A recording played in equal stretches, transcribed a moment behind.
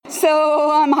So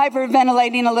I'm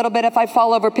hyperventilating a little bit. If I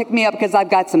fall over, pick me up because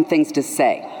I've got some things to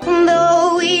say.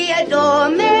 Though we adore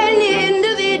men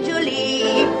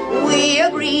individually, we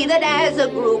agree that as a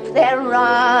group they're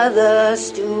rather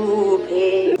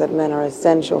stupid. That men are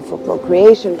essential for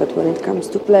procreation, but when it comes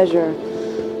to pleasure,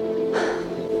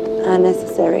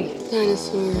 unnecessary.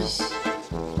 Dinosaurs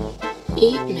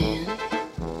eat man.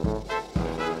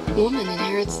 Woman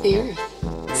inherits the earth.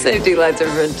 Safety lights are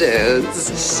for dudes.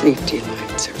 Safety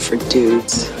lights are for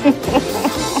dudes.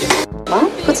 Well,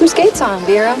 put some skates on.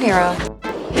 Be your own hero.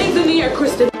 Hang in the air,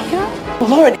 Kristen.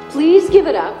 Lord. Please give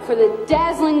it up for the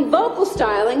dazzling vocal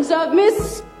stylings of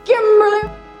Miss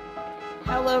Kimberly.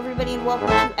 Hello, everybody, and welcome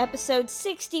to episode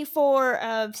 64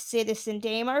 of Citizen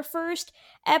Dame, our first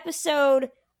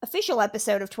official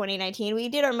episode of 2019. We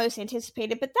did our most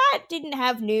anticipated, but that didn't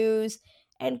have news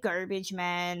and garbage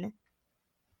men.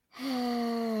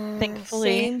 Thankfully.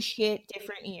 Same shit,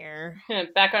 different year.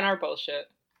 Back on our bullshit.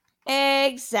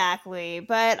 Exactly.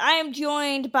 But I am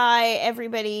joined by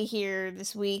everybody here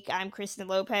this week. I'm Kristen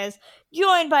Lopez,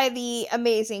 joined by the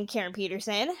amazing Karen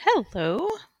Peterson. Hello.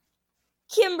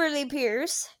 Kimberly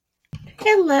Pierce.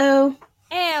 Hello.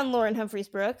 And Lauren Humphreys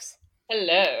Brooks.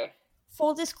 Hello.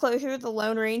 Full disclosure, the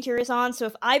Lone Ranger is on, so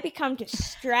if I become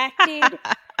distracted,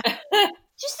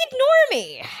 just ignore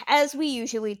me, as we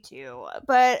usually do.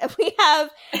 But we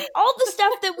have all the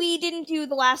stuff that we didn't do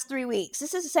the last 3 weeks.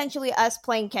 This is essentially us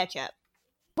playing catch-up.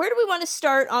 Where do we want to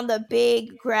start on the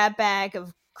big grab bag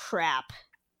of crap?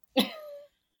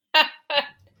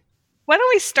 Why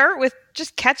don't we start with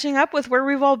just catching up with where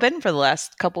we've all been for the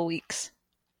last couple weeks?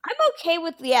 I'm okay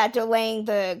with, delaying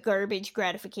the garbage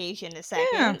gratification a second.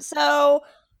 Yeah. So,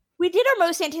 we did our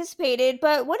most anticipated,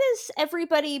 but what has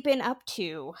everybody been up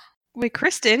to? Wait,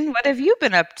 Kristen, what have you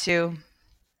been up to?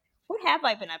 What have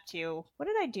I been up to? What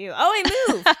did I do? Oh, I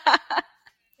moved!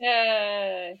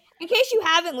 Yay. In case you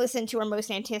haven't listened to our most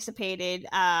anticipated,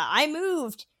 I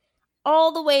moved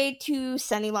all the way to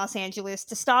sunny Los Angeles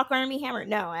to stalk Armie Hammer.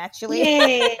 No, actually.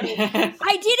 Yay.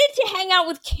 I did it to hang out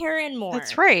with Karen more.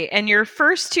 That's right. And your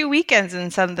first 2 weekends in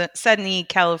sunny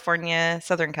California,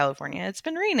 Southern California, it's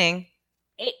been raining.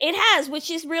 It has,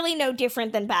 which is really no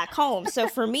different than back home. So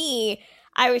for me,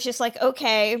 I was just like,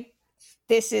 okay,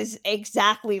 this is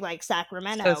exactly like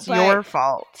Sacramento. So it's your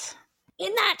fault.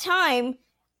 In that time,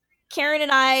 Karen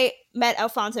and I met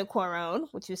Alfonso Cuarón,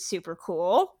 which was super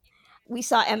cool. We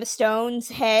saw Emma Stone's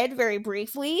head very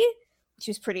briefly, which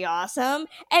was pretty awesome.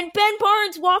 And Ben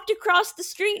Barnes walked across the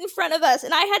street in front of us,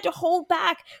 and I had to hold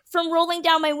back from rolling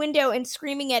down my window and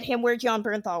screaming at him where John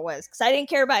Bernthal was, because I didn't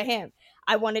care about him.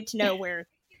 I wanted to know where.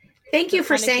 Thank you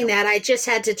for saying that. I just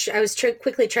had to, I was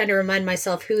quickly trying to remind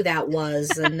myself who that was,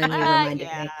 and then you reminded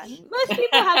me. Most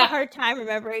people have a hard time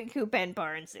remembering who Ben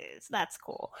Barnes is. That's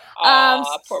cool.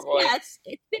 Poor boy. Yeah,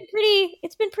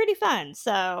 it's been pretty fun.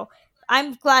 So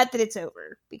I'm glad that it's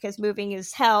over, because moving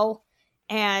is hell,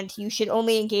 and you should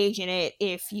only engage in it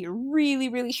if you're really,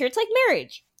 really sure. It's like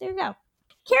marriage. There you go.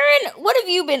 Karen, what have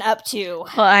you been up to?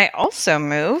 Well, I also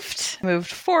moved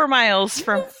 4 miles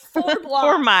from 4 blocks.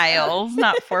 4 miles,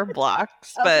 not 4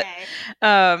 blocks, Okay.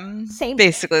 but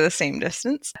basically the same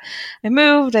distance. I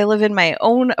moved. I live in my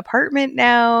own apartment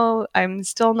now. I'm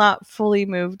still not fully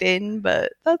moved in,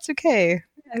 but that's okay.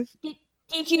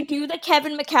 Did you do the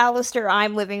Kevin McAllister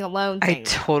I'm living alone thing? I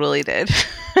totally did.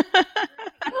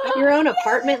 Your own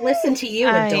apartment, listen to you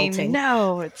adulting. I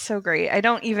know, it's so great. I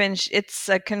don't even, it's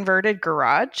a converted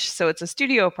garage, so it's a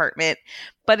studio apartment,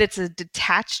 but it's a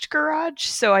detached garage,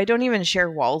 so I don't even share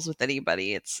walls with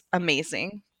anybody. It's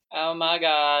amazing. Oh my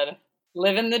god.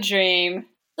 Living the dream.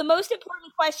 The most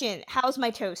important question, how's my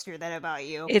toaster that about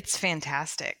you? It's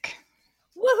fantastic.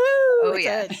 Woohoo! Oh,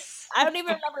 yes. I don't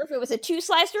even remember if it was a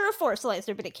 2-slicer or a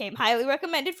 4-slicer, but it came highly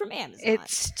recommended from Amazon.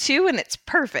 It's 2 and it's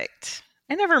perfect.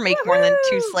 I never make more than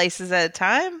 2 slices at a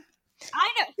time. I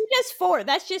know. Who does 4?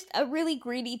 That's just a really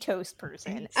greedy toast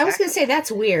person. I was going to say,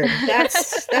 that's weird.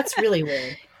 That's really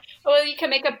weird. Well, you can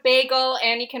make a bagel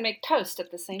and you can make toast at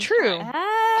the same time.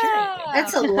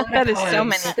 That's a lot. That of is so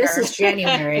many. This is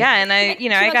January. Yeah, and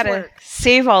I gotta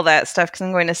save all that stuff because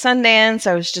I'm going to Sundance.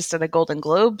 I was just at a Golden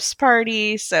Globes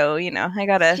party, so I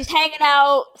gotta. She's hanging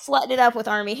out, slutting it up with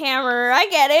Armie Hammer. I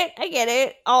get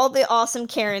it. All the awesome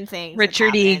Karen things.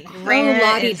 Richard E. Grant.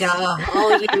 La-di-da.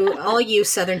 All you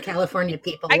Southern California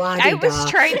people. I was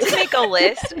trying to make a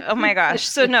list. Oh my gosh!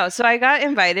 So I got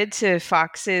invited to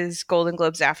Fox's Golden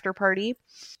Globes after party.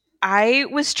 I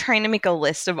was trying to make a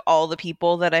list of all the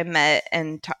people that I met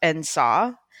and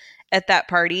saw at that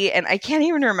party, and I can't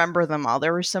even remember them all.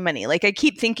 There were so many. Like, I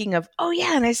keep thinking of, oh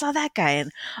yeah, and I saw that guy,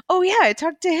 and oh yeah, I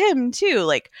talked to him too.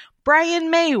 Like, Brian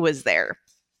May was there.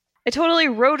 I totally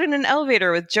rode in an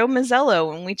elevator with Joe Mazzello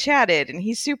when we chatted, and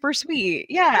he's super sweet.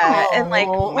 Yeah, and like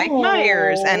Mike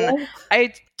Myers, and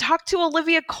I talked to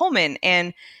Olivia Colman,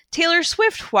 and Taylor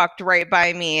Swift walked right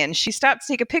by me, and she stopped to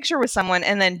take a picture with someone,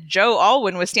 and then Joe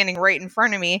Alwyn was standing right in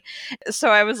front of me. So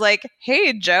I was like,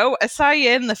 "Hey, Joe, I saw you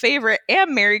in The Favorite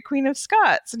and Mary Queen of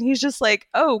Scots," and he's just like,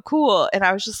 "Oh, cool," and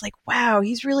I was just like, "Wow,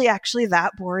 he's really actually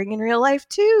that boring in real life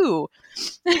too."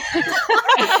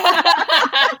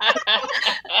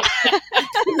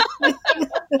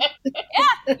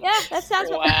 Yeah, that sounds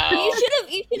Wow. You should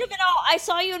have been all. I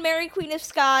saw you in Mary Queen of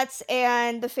Scots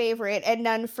and The Favorite, and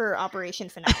none for Operation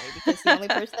Finale, because the only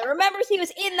person that remembers he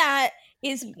was in that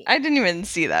is me. I didn't even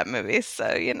see that movie,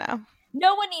 so you know.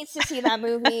 No one needs to see that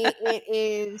movie. It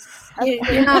is.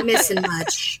 You're not missing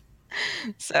much.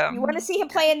 So You want to see him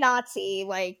play a Nazi?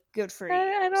 Like, good for you.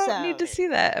 I don't need to see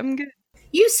that. I'm good.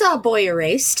 You saw Boy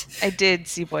Erased. I did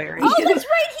see Boy Erased. Oh, that's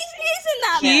right. He's in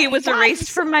that. He movie. was God, erased he's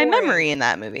from so my boring. memory in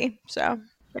that movie. So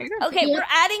there you go. Okay, we're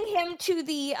adding him to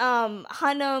the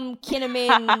Hunnam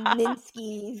Kinnaman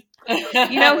Minsky.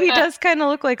 You know, he does kind of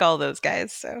look like all those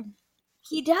guys. So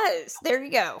He does. There you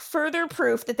go. Further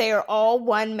proof that they are all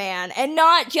one man and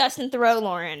not Justin Theroux,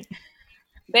 Lauren.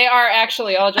 They are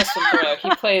actually all Justin Theroux. He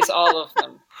plays all of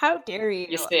them. How dare you?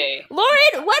 You see.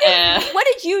 Lauren, what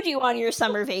did you do on your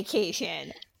summer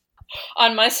vacation?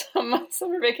 On my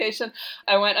summer vacation,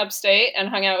 I went upstate and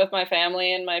hung out with my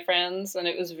family and my friends, and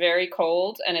it was very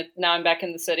cold. And now I'm back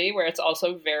in the city where it's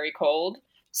also very cold.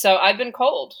 So I've been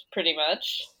cold, pretty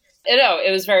much.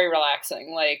 It was very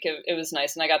relaxing. Like, it was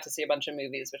nice, and I got to see a bunch of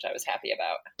movies, which I was happy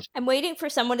about. I'm waiting for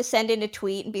someone to send in a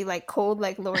tweet and be like, cold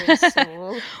like Lauren's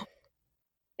soul.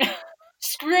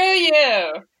 Screw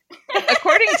you!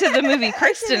 according to the movie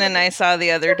Kristen and I saw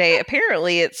the other day,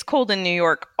 apparently it's cold in New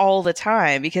York all the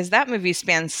time because that movie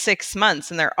spans 6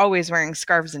 months and they're always wearing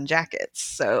scarves and jackets.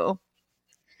 So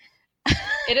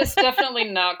it is definitely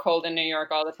not cold in New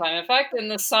York all the time. In fact, in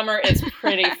the summer, it's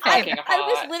pretty fucking hot. I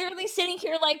was literally sitting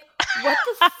here like, what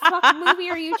the fuck movie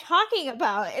are you talking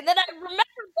about? And then I remembered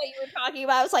what you were talking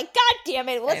about. I was like, God damn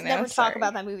it, let's never talk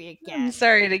about that movie again. I'm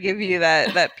sorry to give you that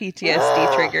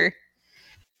PTSD trigger.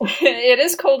 It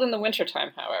is cold in the wintertime,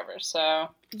 however, so...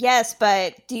 Yes,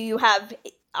 but do you have,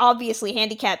 obviously,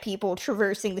 handicapped people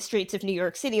traversing the streets of New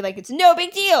York City like it's no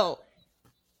big deal?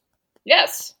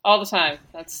 Yes, all the time.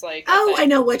 That's like... Oh, I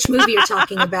know which movie you're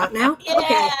talking about now.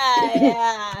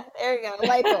 Yeah, there you go,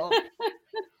 light bulb.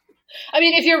 I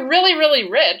mean, if you're really, really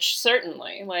rich,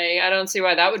 certainly. Like, I don't see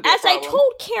why that would be a problem. As I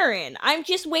told Karen, I'm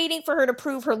just waiting for her to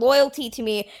prove her loyalty to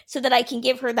me so that I can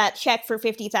give her that check for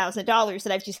 $50,000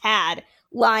 that I've just had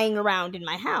lying around in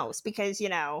my house because, you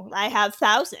know, I have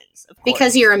thousands. Of course.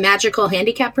 Because you're a magical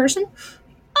handicap person?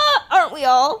 Aren't we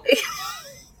all?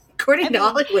 According to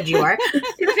Hollywood, you are.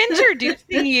 If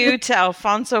introducing you to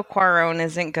Alfonso Cuarón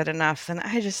isn't good enough, then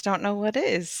I just don't know what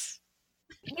is.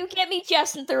 You get me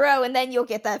Justin Theroux, and then you'll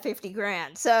get that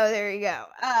 $50,000. So there you go.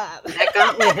 That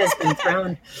gauntlet has been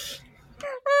thrown.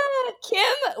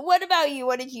 Kim, what about you?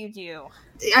 What did you do?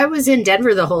 I was in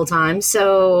Denver the whole time,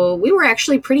 so we were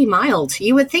actually pretty mild.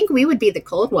 You would think we would be the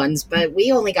cold ones, but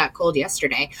we only got cold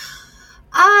yesterday.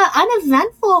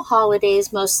 Uneventful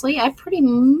holidays mostly. I pretty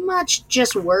much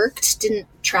just worked, didn't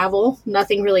travel,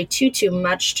 nothing really too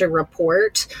much to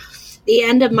report. The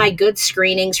end of my good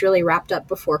screenings really wrapped up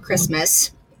before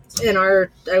Christmas. And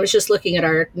I was just looking at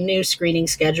our new screening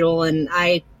schedule, and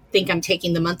I think I'm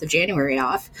taking the month of January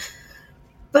off.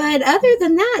 But other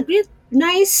than that,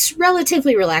 nice,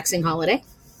 relatively relaxing holiday.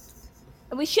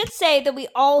 We should say that we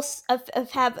all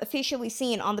have officially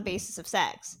seen On the Basis of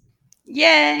Sex.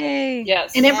 Yay!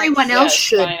 Yes. And everyone else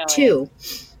should, finally. too.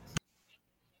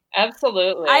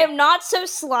 Absolutely. I am not so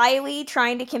slyly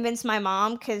trying to convince my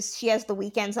mom because she has the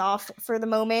weekends off for the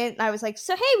moment. And I was like,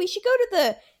 so hey, we should go to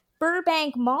the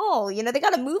Burbank Mall. You know, they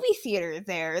got a movie theater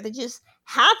there that just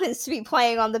happens to be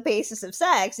playing On the Basis of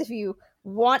Sex if you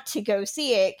want to go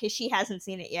see it, because she hasn't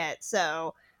seen it yet.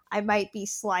 So I might be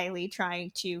slyly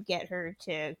trying to get her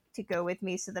to go with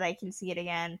me so that I can see it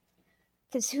again.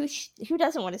 Because who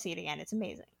doesn't want to see it again? It's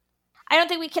amazing. I don't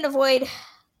think we can avoid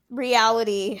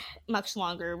reality much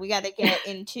longer. We got to get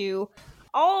into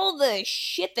all the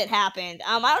shit that happened.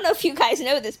 I don't know if you guys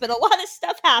know this, but a lot of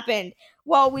stuff happened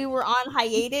while we were on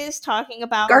hiatus talking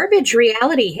about... Garbage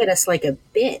reality hit us like a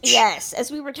bitch. Yes,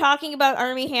 as we were talking about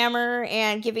Armie Hammer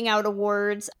and giving out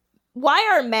awards. Why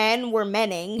our men were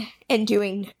menning and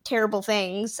doing terrible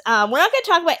things. We're not going to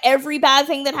talk about every bad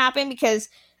thing that happened because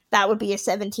that would be a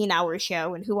 17-hour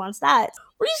show, and who wants that?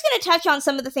 We're just going to touch on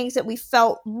some of the things that we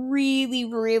felt really,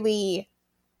 really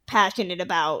passionate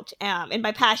about. And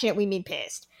by passionate, we mean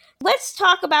pissed. Let's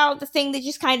talk about the thing that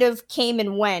just kind of came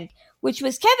and went, which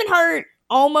was Kevin Hart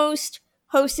almost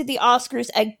hosted the Oscars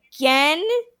again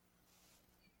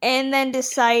and then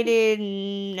decided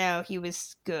no, he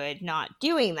was good not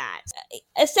doing that.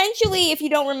 Essentially, if you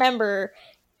don't remember,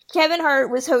 Kevin Hart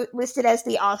was listed as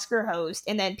the Oscar host,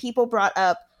 and then people brought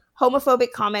up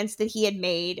homophobic comments that he had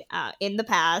made in the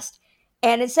past.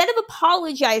 And instead of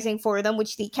apologizing for them,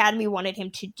 which the Academy wanted him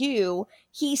to do,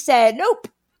 he said, nope,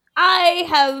 I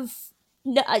have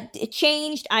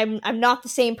changed. I'm not the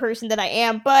same person that I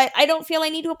am, but I don't feel I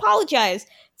need to apologize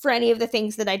for any of the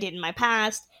things that I did in my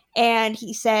past. And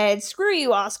he said, screw you,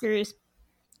 Oscars.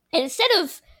 And instead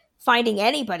of finding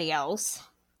anybody else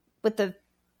with the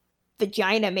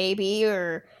vagina maybe,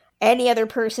 or any other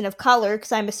person of color,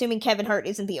 because I'm assuming Kevin Hart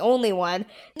isn't the only one,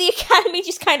 the Academy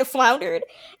just kind of floundered.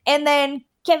 And then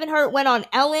Kevin Hart went on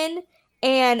Ellen,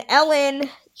 and Ellen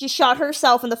just shot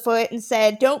herself in the foot and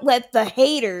said, don't let the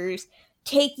haters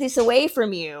take this away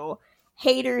from you.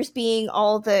 Haters being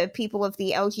all the people of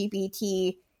the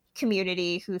LGBT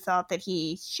community who thought that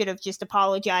he should have just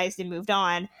apologized and moved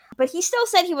on. But he still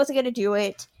said he wasn't going to do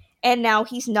it, and now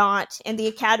he's not. And the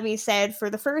Academy said for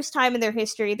the first time in their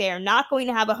history, they are not going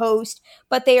to have a host,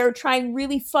 but they are trying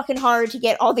really fucking hard to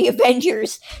get all the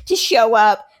Avengers to show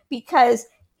up, because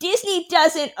Disney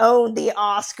doesn't own the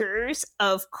Oscars,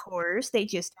 of course. They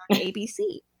just own ABC.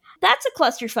 That's a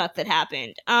clusterfuck that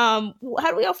happened. How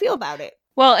do we all feel about it?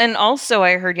 Well, and also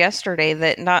I heard yesterday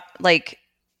that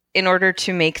in order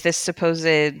to make this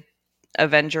supposed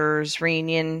Avengers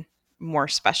reunion more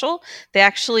special, they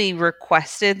actually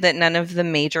requested that none of the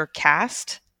major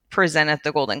cast present at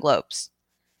the Golden Globes.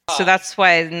 So that's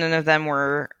why none of them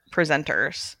were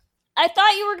presenters. I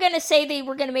thought you were going to say they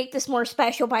were going to make this more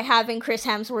special by having Chris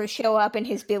Hemsworth show up in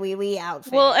his Billy Lee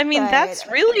outfit. Well, I mean, that's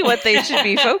really what they should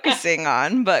be focusing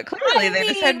on, but clearly they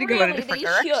decided to go in a different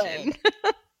direction.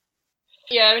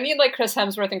 Yeah, we need like Chris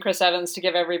Hemsworth and Chris Evans to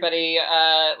give everybody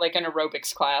like an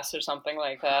aerobics class or something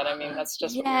like that. I mean, that's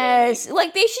just yes.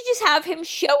 Like they should just have him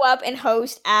show up and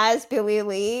host as Billy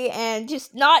Lee and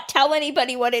just not tell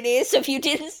anybody what it is. So if you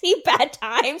didn't see Bad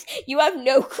Times, you have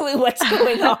no clue what's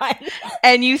going on.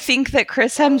 And you think that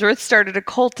Chris Hemsworth started a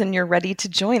cult and you're ready to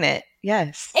join it.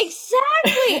 Yes.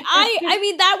 Exactly. I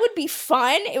mean, that would be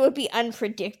fun. It would be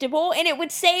unpredictable, and it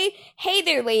would say, "Hey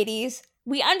there, ladies.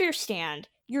 We understand.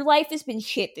 Your life has been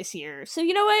shit this year. So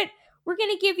you know what? We're going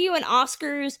to give you an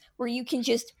Oscars where you can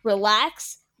just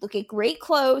relax, look at great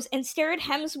clothes, and stare at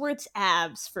Hemsworth's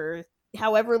abs for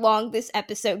however long this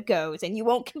episode goes, and you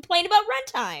won't complain about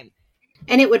runtime."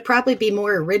 And it would probably be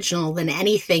more original than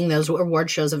anything those award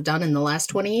shows have done in the last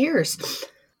 20 years.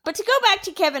 But to go back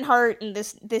to Kevin Hart and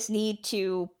this need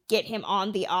to get him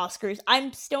on the Oscars,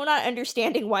 I'm still not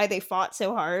understanding why they fought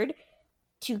so hard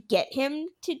to get him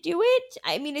to do it.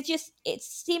 I mean, it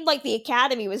seemed like the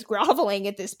Academy was groveling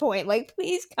at this point. Like,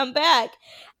 please come back.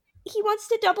 He wants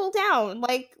to double down.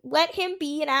 Like, let him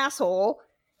be an asshole.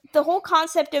 The whole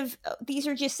concept of these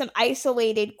are just some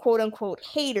isolated quote-unquote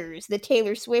haters, the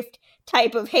Taylor Swift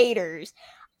type of haters.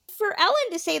 For Ellen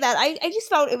to say that, I just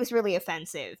felt it was really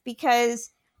offensive,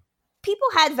 because people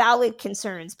had valid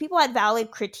concerns. People had valid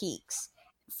critiques.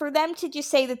 For them to just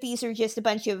say that these are just a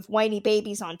bunch of whiny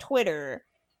babies on Twitter,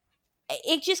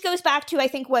 it just goes back to, I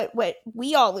think, what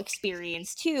we all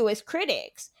experience, too, as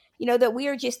critics. You know, that we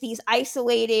are just these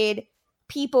isolated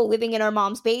people living in our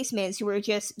mom's basements who are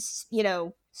just, you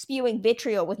know, spewing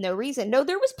vitriol with no reason. No,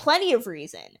 there was plenty of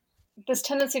reason. This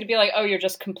tendency to be like, oh, you're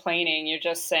just complaining. You're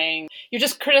just saying, you're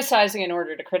just criticizing in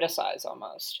order to criticize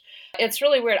almost. It's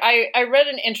really weird. I read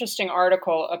an interesting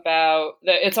article about,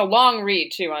 it's a long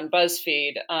read, too, on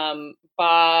BuzzFeed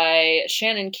by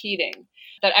Shannon Keating,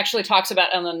 that actually talks about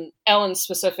Ellen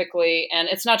specifically. And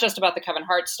it's not just about the Kevin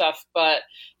Hart stuff, but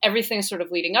everything sort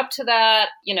of leading up to that,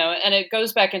 you know, and it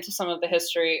goes back into some of the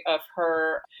history of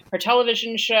her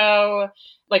television show,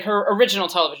 like her original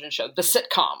television show, the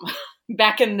sitcom,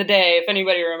 back in the day, if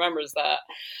anybody remembers that.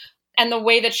 And the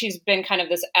way that she's been kind of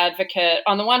this advocate,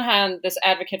 on the one hand, this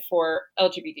advocate for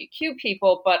LGBTQ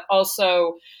people, but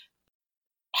also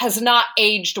has not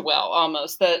aged well,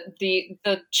 almost.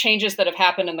 The changes that have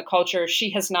happened in the culture, she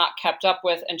has not kept up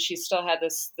with, and she still had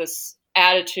this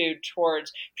attitude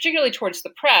towards, particularly towards the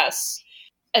press,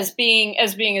 as being,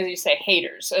 as you say,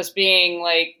 haters, as being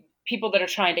like people that are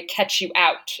trying to catch you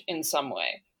out in some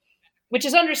way, which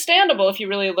is understandable if you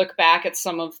really look back at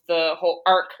some of the whole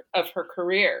arc of her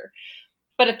career.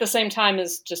 But at the same time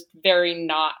is just very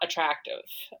not attractive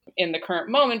in the current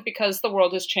moment, because the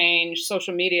world has changed.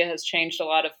 Social media has changed a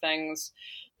lot of things.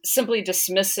 Simply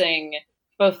dismissing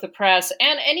both the press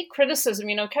and any criticism.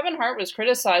 Kevin Hart was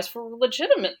criticized for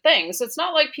legitimate things. It's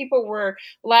not like people were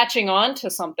latching on to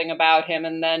something about him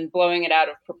and then blowing it out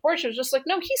of proportion. It was just like,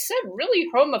 no, he said really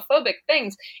homophobic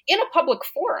things in a public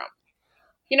forum.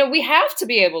 We have to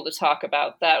be able to talk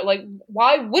about that. Like,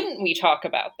 why wouldn't we talk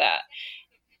about that?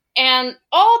 And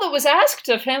all that was asked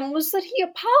of him was that he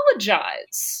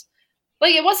apologize.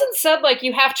 Like, it wasn't said, like,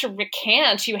 you have to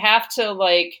recant, you have to,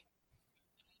 like,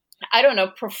 I don't know,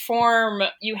 perform,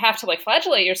 you have to, like,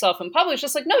 flagellate yourself in public. It's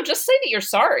just like, no, just say that you're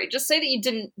sorry. Just say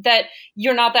that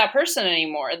you're not that person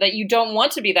anymore, that you don't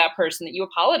want to be that person, that you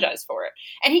apologize for it.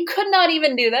 And he could not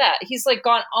even do that. He's, like,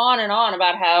 gone on and on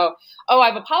about how, oh,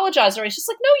 I've apologized. Or he's just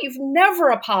like, no, you've never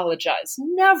apologized.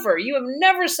 Never. You have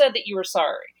never said that you were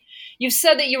sorry. You've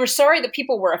said that you were sorry that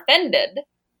people were offended,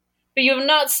 but you have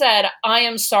not said, I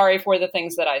am sorry for the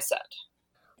things that I said.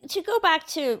 To go back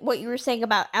to what you were saying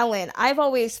about Ellen, I've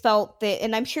always felt that,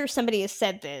 and I'm sure somebody has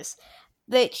said this,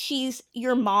 that she's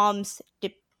your mom's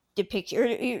depiction, or,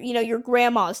 your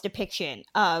grandma's depiction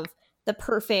of the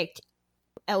perfect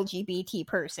LGBT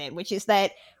person, which is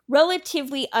that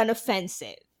relatively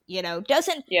unoffensive,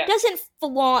 doesn't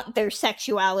flaunt their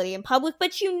sexuality in public,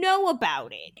 but you know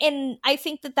about it. And I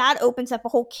think that opens up a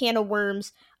whole can of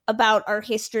worms about our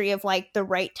history of, like, the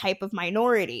right type of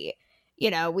minority.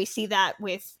 We see that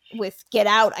with Get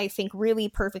Out, I think really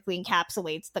perfectly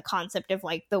encapsulates the concept of,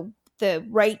 like, the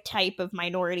right type of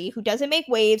minority who doesn't make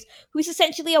waves, who's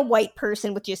essentially a white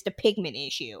person with just a pigment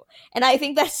issue. And I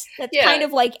think that's kind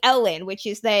of like Ellen, which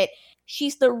is that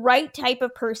she's the right type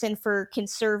of person for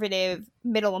conservative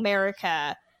middle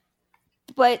America,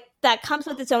 but that comes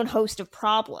with its own host of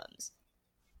problems.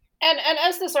 And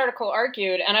as this article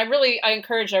argued, and I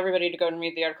encourage everybody to go and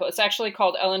read the article. It's actually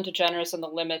called Ellen DeGeneres and the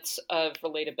Limits of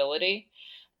Relatability.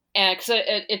 And because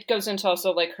it goes into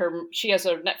also, like, she has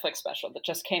a Netflix special that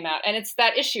just came out. And it's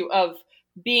that issue of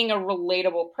being a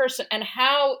relatable person and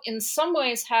how, in some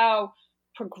ways, how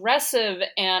progressive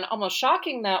and almost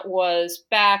shocking that was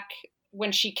back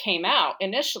when she came out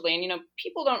initially. And,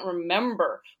 people don't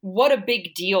remember what a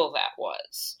big deal that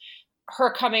was.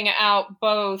 Her coming out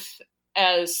both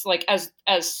as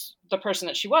the person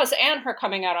that she was, and her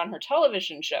coming out on her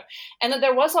television show. And that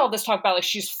there was all this talk about, like,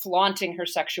 she's flaunting her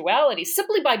sexuality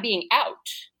simply by being out.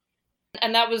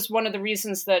 And that was one of the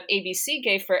reasons that ABC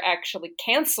gave for actually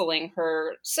canceling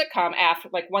her sitcom after,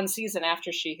 like, one season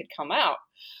after she had come out.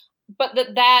 But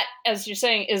that, as you're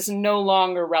saying, is no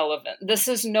longer relevant. This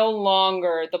is no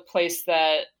longer the place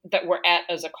that we're at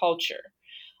as a culture.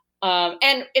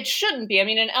 And it shouldn't be. I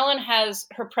mean, and Ellen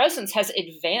her presence has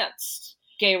advanced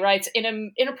gay rights in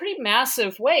a pretty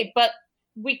massive way, but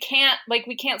we can't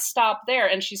stop there.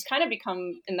 And she's kind of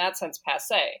become, in that sense,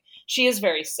 passé. She is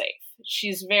very safe.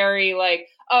 She's very like,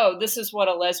 oh, this is what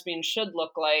a lesbian should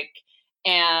look like.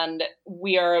 And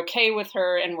we are okay with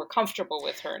her and we're comfortable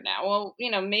with her now. Well,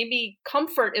 maybe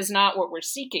comfort is not what we're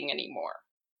seeking anymore.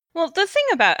 Well, the thing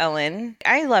about Ellen,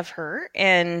 I love her,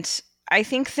 and I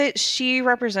think that she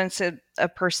represents a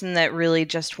person that really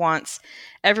just wants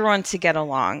everyone to get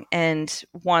along and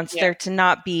wants there to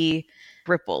not be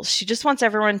ripples. She just wants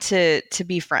everyone to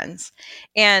be friends.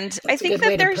 And I think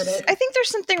there's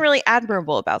something really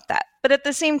admirable about that. But at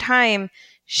the same time,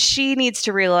 she needs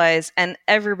to realize, and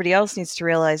everybody else needs to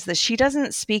realize, that she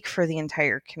doesn't speak for the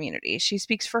entire community. She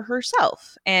speaks for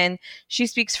herself, and she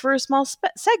speaks for a small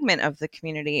segment of the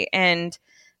community. And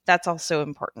that's also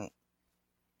important.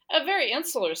 A very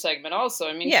insular segment also.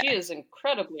 I mean, She is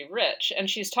incredibly rich, and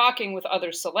she's talking with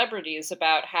other celebrities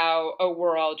about how, oh,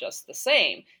 we're all just the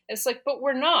same. It's like, but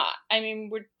we're not. I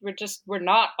mean, we're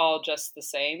not all just the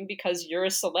same, because you're a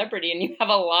celebrity and you have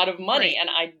a lot of money, and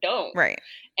I don't. Right.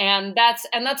 And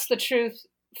that's the truth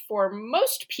for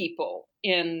most people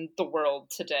in the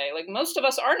world today. Like, most of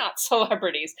us are not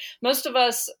celebrities. Most of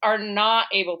us are not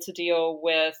able to deal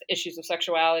with issues of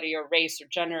sexuality or race or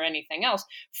gender or anything else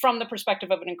from the perspective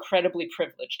of an incredibly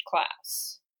privileged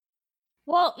class.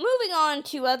 Well, moving on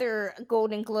to other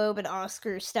Golden Globe and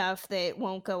Oscar stuff that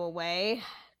won't go away.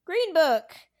 Green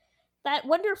Book, that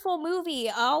wonderful movie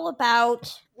all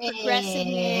about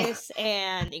progressiveness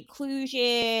and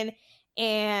inclusion,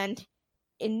 and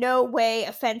in no way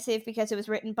offensive because it was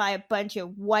written by a bunch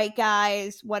of white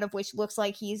guys, one of which looks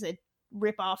like he's a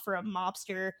ripoff for a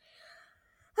mobster.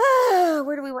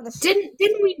 Where do we want to start?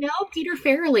 Didn't we know Peter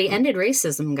Farrelly ended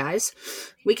racism, guys?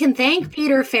 We can thank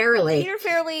Peter Farrelly. Peter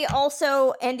Farrelly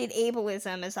also ended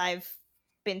ableism, as I've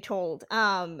been told,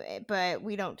 but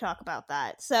we don't talk about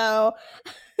that. So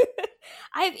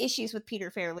I have issues with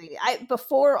Peter Farrelly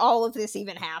before all of this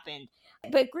even happened.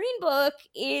 But Green Book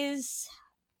is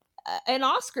an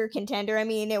Oscar contender. I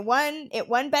mean, it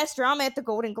won Best Drama at the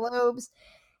Golden Globes.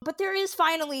 But there is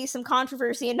finally some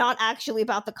controversy, and not actually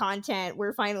about the content.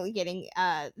 We're finally getting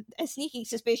a sneaking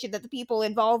suspicion that the people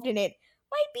involved in it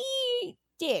might be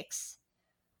dicks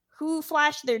who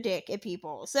flashed their dick at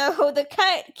people. So the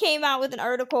Cut came out with an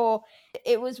article.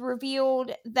 It was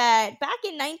revealed that back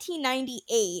in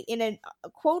 1998, in a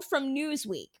quote from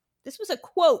Newsweek, this was a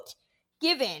quote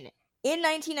given in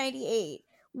 1998,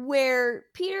 where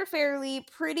Peter Farrelly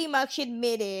pretty much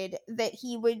admitted that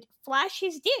he would flash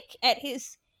his dick at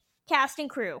his cast and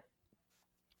crew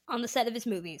on the set of his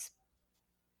movies.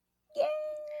 Yay!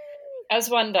 As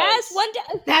one does. As one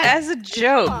does. As a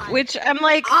joke, which I'm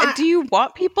like, do you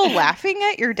want people laughing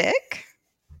at your dick?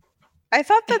 I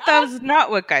thought that was not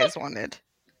what guys wanted.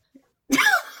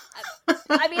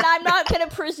 I mean, I'm not going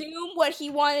to presume what he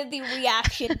wanted the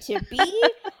reaction to be,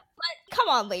 but come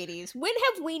on, ladies. When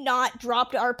have we not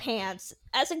dropped our pants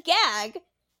as a gag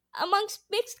amongst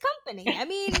mixed company? I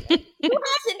mean, who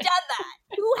hasn't done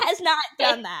that? Who has not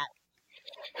done that?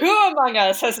 Who among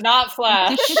us has not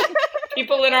flashed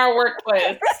people in our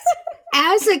workplace?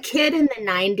 As a kid in the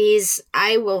 90s,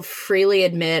 I will freely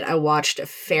admit I watched a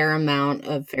fair amount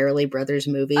of Farrelly Brothers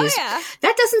movies. Oh, yeah.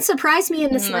 That doesn't surprise me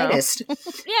in the slightest.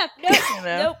 Yeah,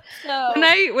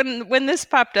 nope. When this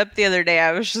popped up the other day,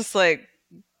 I was just like,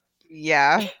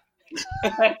 yeah. So,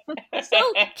 can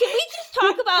we just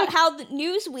talk about how the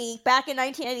Newsweek back in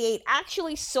 1998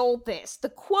 actually sold this? The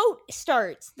quote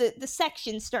starts, the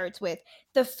section starts with,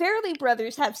 "The Farrelly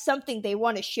brothers have something they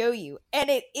want to show you, and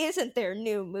it isn't their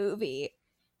new movie."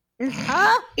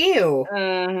 Huh? Ew.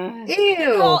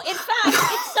 Ew. Well, in fact,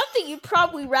 it's something you'd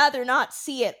probably rather not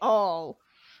see at all.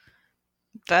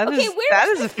 That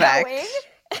is a fact. Going?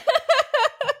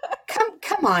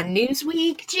 Come on,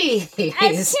 Newsweek. Jeez.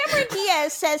 As Cameron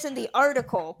Diaz says in the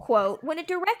article, quote, "When a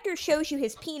director shows you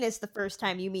his penis the first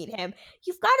time you meet him,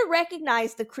 you've got to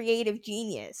recognize the creative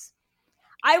genius."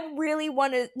 I really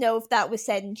want to know if that was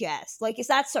said in jest. Like, is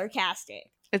that sarcastic?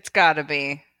 It's gotta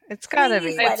be. It's gotta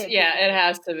be. It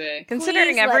has to be.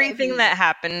 Considering everything that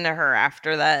happened to her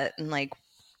after that, and like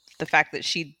the fact that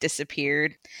she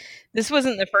disappeared, this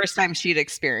wasn't the first time she'd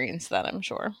experienced that, I'm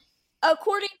sure.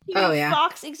 According to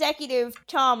Fox executive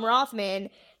Tom Rothman,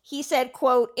 he said,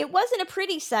 quote, "It wasn't a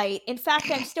pretty sight. In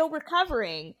fact, I'm still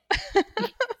recovering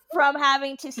from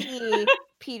having to see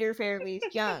Peter Farrelly's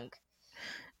junk."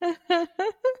 So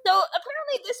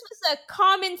apparently this was a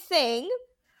common thing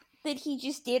that he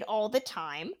just did all the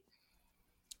time,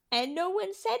 and no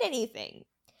one said anything.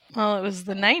 Well, it was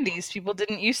the 90s. People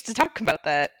didn't used to talk about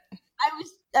that.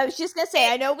 I was just gonna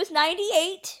say, I know it was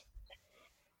 98,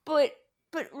 but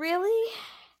really?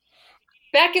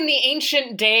 Back in the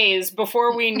ancient days,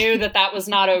 before we knew that was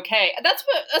not okay. That's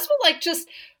what like just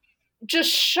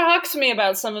shocks me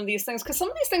about some of these things, because some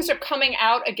of these things are coming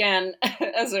out again,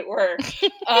 as it were.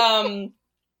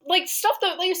 Like stuff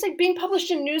that, like you say, being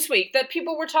published in Newsweek that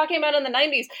people were talking about in the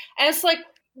 90s, and it's like,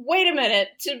 wait a minute,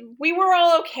 we were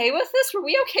all okay with this? Were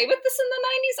we okay with this in the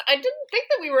 90s? I didn't think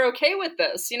that we were okay with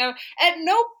this. At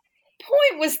no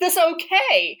point was this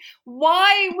okay.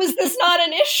 Why was this not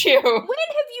an issue? When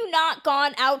have you not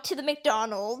gone out to the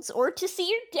McDonald's or to see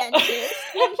your dentist,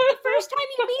 and the first time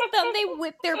you meet them, they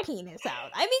whip their penis out?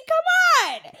 I mean, come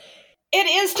on! It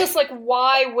is just like,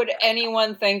 why would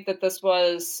anyone think that this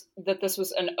was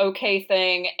an okay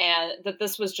thing, and that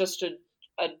this was just a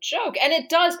joke? And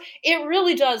it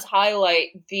really does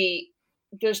highlight the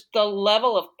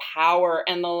level of power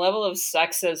and the level of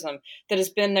sexism that has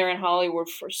been there in Hollywood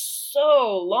for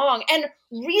so long. And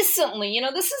recently,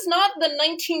 this is not the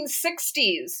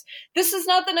 1960s. This is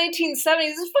not the 1970s.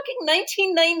 This is fucking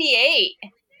 1998.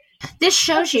 This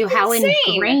shows you how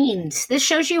ingrained. This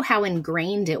shows you how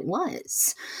ingrained it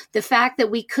was. The fact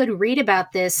that we could read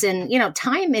about this in,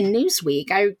 Time and Newsweek.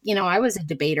 I was a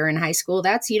debater in high school.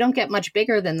 You don't get much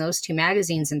bigger than those two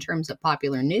magazines in terms of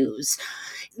popular news.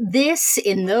 This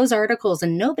in those articles,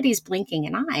 and nobody's blinking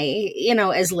an eye.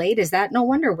 As late as that, no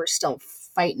wonder we're still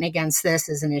fighting against this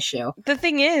as an issue. The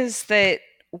thing is that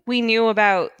we knew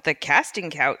about the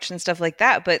casting couch and stuff like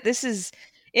that, but this is.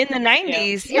 In the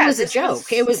 90s, it was a joke.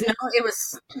 It was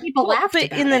people laughed but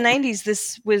about in the it. 90s,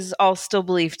 this was all still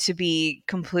believed to be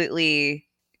completely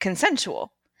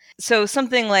consensual. So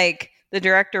something like the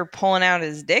director pulling out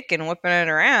his dick and whipping it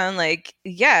around, like,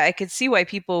 yeah, I could see why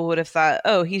people would have thought,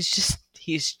 oh, he's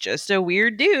just a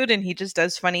weird dude and he just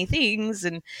does funny things.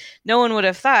 And no one would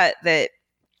have thought that,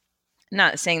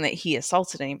 not saying that he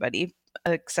assaulted anybody,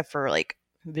 except for like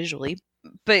visually.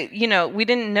 But, we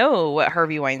didn't know what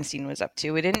Harvey Weinstein was up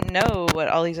to. We didn't know what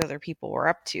all these other people were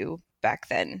up to back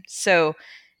then. So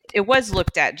it was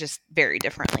looked at just very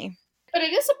differently. But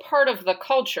it is a part of the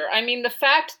culture. I mean, the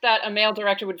fact that a male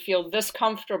director would feel this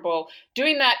comfortable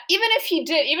doing that, even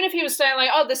if he was saying like,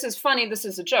 oh, this is funny, this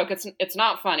is a joke, it's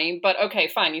not funny, but okay,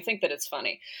 fine, you think that it's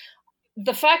funny.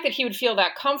 The fact that he would feel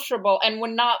that comfortable and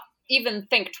would not even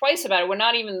think twice about it, would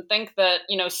not even think that,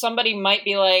 somebody might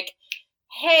be like,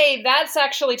 hey, that's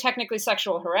actually technically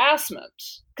sexual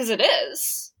harassment, because it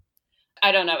is.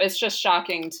 I don't know. It's just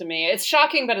shocking to me. It's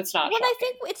shocking, but it's not shocking. I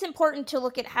think it's important to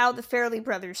look at how the Farrelly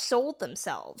brothers sold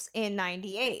themselves in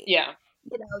 98. Yeah.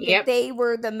 That they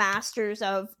were the masters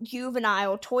of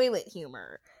juvenile toilet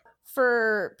humor.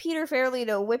 For Peter Farrelly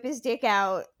to whip his dick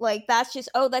out, like, that's just,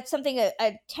 that's something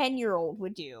a 10-year-old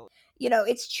would do.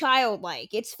 It's childlike.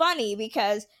 It's funny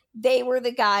because they were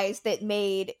the guys that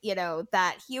made,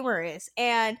 that humorous.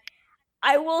 And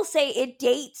I will say it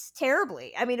dates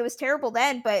terribly. I mean, it was terrible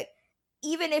then, but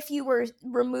even if you were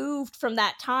removed from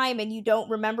that time and you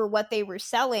don't remember what they were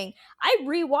selling, I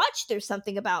rewatched There's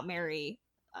Something About Mary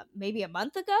maybe a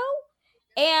month ago,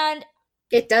 and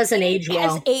it doesn't age well. It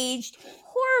has aged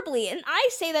horribly, and I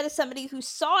say that as somebody who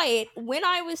saw it when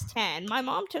I was 10. My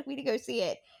mom took me to go see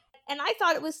it, and I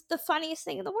thought it was the funniest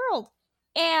thing in the world.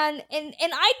 And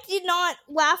I did not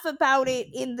laugh about it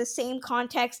in the same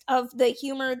context of the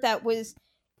humor that was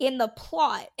in the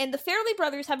plot. And the Farrelly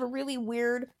brothers have a really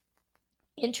weird,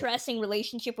 interesting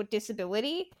relationship with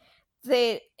disability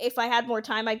that if I had more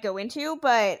time I'd go into,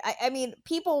 but I mean,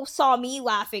 people saw me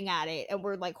laughing at it and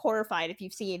were like horrified. If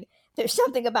you've seen There's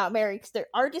Something About Mary, because there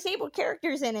are disabled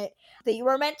characters in it that you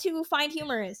are meant to find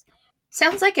humorous.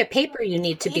 Sounds like a paper you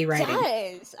need to be writing.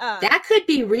 It does. That could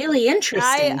be really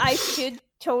interesting. I should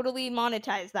totally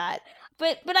monetize that.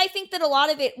 But I think that a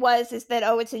lot of it is that,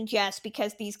 it's in jest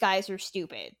because these guys are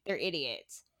stupid. They're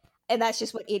idiots. And that's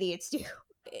just what idiots do.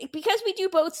 Because we do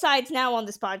both sides now on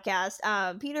this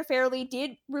podcast, Peter Farrelly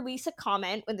did release a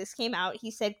comment when this came out. He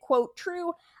said, quote,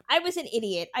 "True, I was an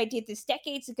idiot. I did this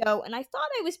decades ago, and I thought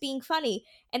I was being funny.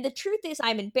 And the truth is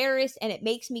I'm embarrassed, and it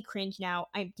makes me cringe now.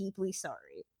 I'm deeply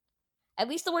sorry." At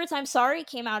least the words "I'm sorry"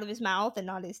 came out of his mouth and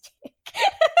not his dick.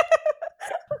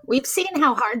 We've seen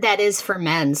how hard that is for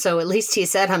men, so at least he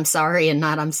said "I'm sorry" and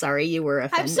not "I'm sorry you were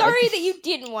offended." I'm sorry that you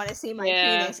didn't want to see my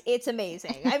penis. It's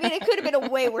amazing. I mean, it could have been a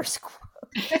way worse quote.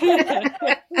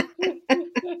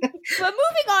 But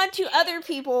moving on to other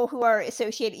people who are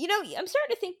associated, I'm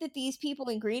starting to think that these people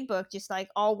in Green Book just like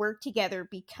all work together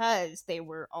because they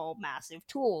were all massive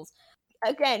tools.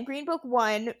 Again, Green Book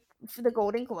won for the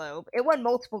Golden Globe. It won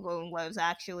multiple Golden Globes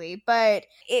actually, but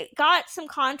it got some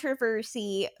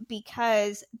controversy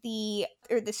because the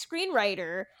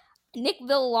screenwriter Nick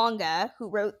Villalonger, who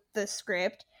wrote the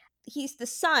script, he's the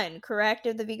son, correct,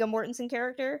 of the Viggo Mortensen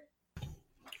character?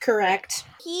 Correct.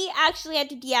 He actually had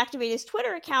to deactivate his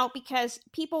Twitter account because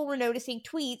people were noticing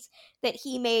tweets that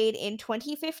he made in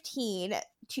 2015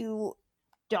 to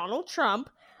Donald Trump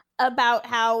about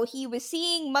how he was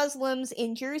seeing Muslims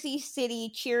in Jersey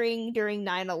City cheering during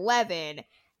 9/11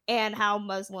 and how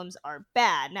Muslims are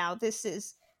bad. Now, this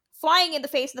is flying in the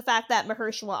face of the fact that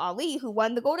Mahershala Ali, who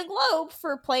won the Golden Globe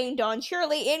for playing Don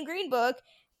Shirley in Green Book,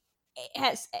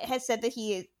 has said that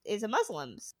he is a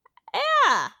Muslim.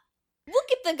 Yeah.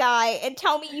 Look at the guy and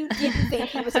tell me you didn't think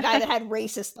he was a guy that had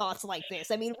racist thoughts like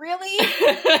this. I mean, really?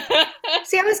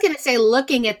 See, I was going to say,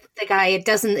 looking at the guy, it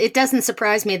doesn't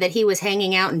surprise me that he was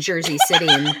hanging out in Jersey City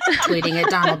and tweeting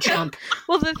at Donald Trump.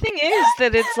 Well, the thing is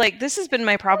that it's like, this has been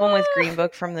my problem with Green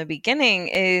Book from the beginning,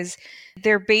 is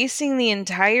they're basing the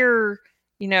entire,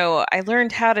 I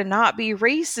learned how to not be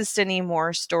racist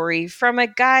anymore story from a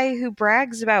guy who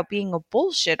brags about being a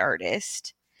bullshit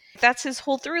artist. That's his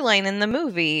whole through line in the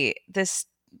movie, this,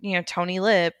 Tony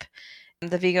Lip,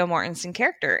 the Viggo Mortensen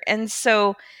character. And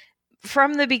so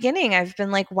from the beginning, I've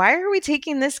been like, why are we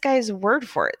taking this guy's word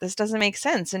for it? This doesn't make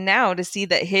sense. And now to see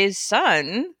that his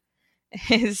son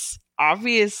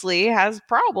obviously has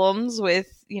problems with,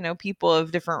 people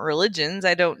of different religions.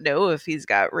 I don't know if he's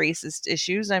got racist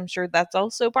issues. I'm sure that's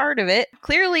also part of it.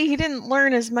 Clearly, he didn't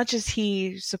learn as much as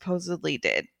he supposedly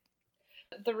did.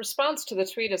 The response to the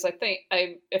tweet is,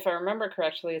 if I remember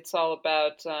correctly, it's all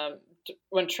about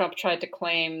when Trump tried to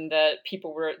claim that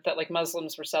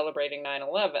Muslims were celebrating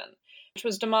 9/11, which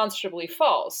was demonstrably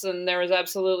false, and there was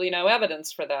absolutely no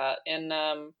evidence for that. And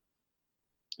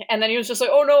then he was just like,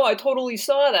 "Oh no, I totally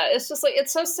saw that." It's just like,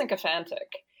 it's so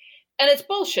sycophantic, and it's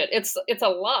bullshit. It's a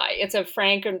lie. It's a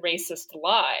frank and racist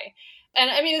lie.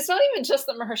 And I mean, it's not even just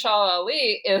that Mahershala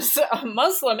Ali is a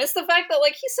Muslim. It's the fact that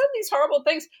he said these horrible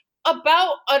things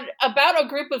about a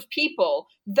group of people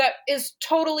that is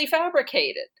totally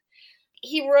fabricated.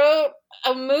 He wrote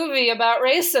a movie about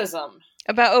racism.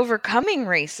 about overcoming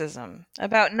racism,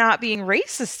 about not being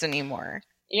racist anymore.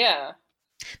 Yeah.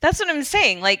 That's what I'm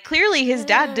saying. Like, clearly his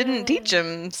dad didn't teach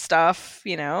him stuff,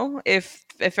 you know, if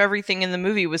everything in the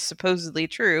movie was supposedly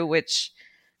true, which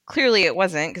clearly it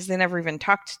wasn't, because they never even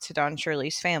talked to Don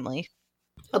Shirley's family.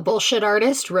 A bullshit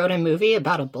artist wrote a movie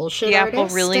about a bullshit artist. The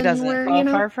apple really doesn't fall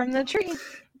far from the tree.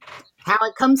 How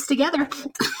it comes together.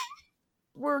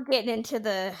 We're getting into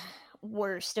the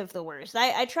worst of the worst.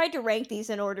 I tried to rank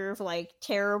these in order of like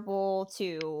terrible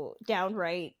to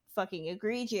downright fucking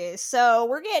egregious. So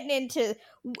we're getting into,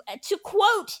 to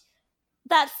quote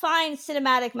that fine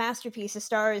cinematic masterpiece, A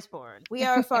Star Is Born, we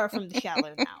are far from the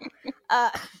shallow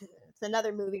now. It's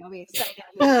another movie I'll be excited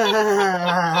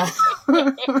about.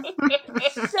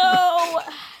 So,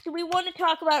 do we want to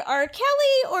talk about R.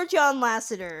 Kelly or John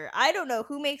Lasseter? I don't know.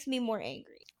 Who makes me more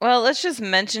angry? Well, let's just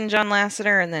mention John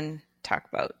Lasseter and then talk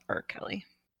about R. Kelly.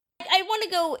 I want to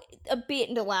go a bit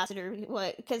into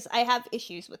Lasseter because I have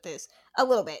issues with this a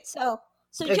little bit. So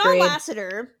Agreed. John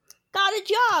Lasseter got a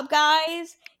job,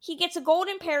 guys. He gets a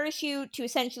golden parachute to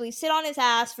essentially sit on his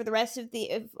ass for the rest of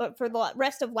the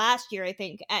rest of last year, I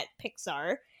think, at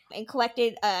Pixar, and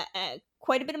collected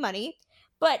quite a bit of money.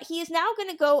 But he is now going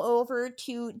to go over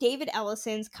to David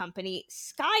Ellison's company,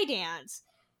 Skydance,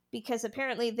 because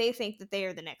apparently they think that they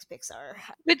are the next Pixar.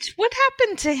 Which, what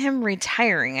happened to him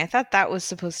retiring? I thought that was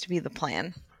supposed to be the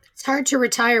plan. It's hard to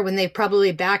retire when they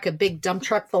probably back a big dump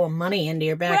truck full of money into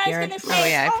your backyard. But I was going to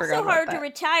say, I forgot it's also about hard that. to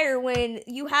retire when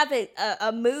you have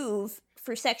a move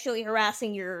for sexually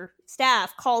harassing your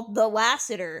staff called the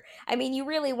Lasseter. I mean, you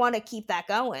really want to keep that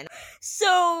going.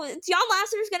 So John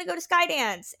Lasseter is going to go to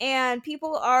Skydance, and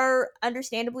people are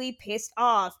understandably pissed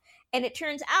off. And it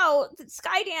turns out that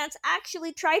Skydance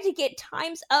actually tried to get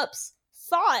Time's Up's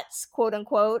thoughts, quote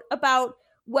unquote, about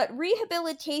what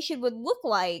rehabilitation would look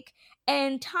like.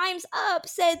 And Time's Up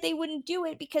said they wouldn't do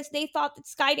it because they thought that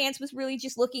Skydance was really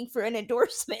just looking for an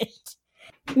endorsement.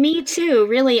 Me too,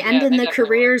 really ending the definitely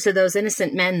careers of those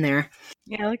innocent men there.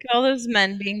 Yeah, look at all those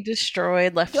men being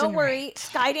destroyed left Don't and worry, right.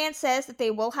 Skydance says that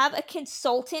they will have a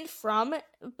consultant from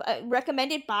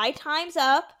recommended by Time's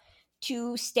Up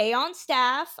to stay on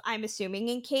staff, I'm assuming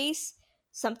in case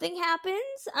something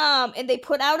happens. And they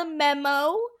put out a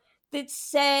memo that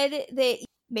said that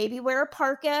maybe wear a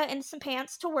parka and some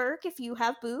pants to work if you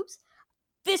have boobs.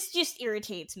 This just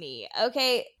irritates me,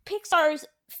 okay? Pixar's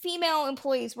female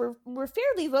employees were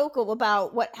fairly vocal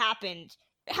about what happened.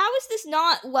 How is this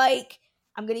not like,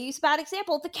 I'm going to use a bad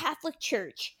example, the Catholic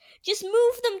Church? Just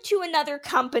move them to another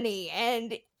company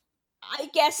and I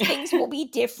guess things will be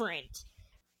different.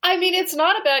 I mean, it's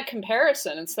not a bad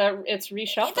comparison. It's that it's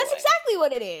reshuffling. That's exactly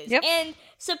what it is. Yep. And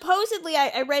supposedly,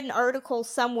 I read an article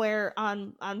somewhere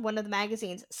on one of the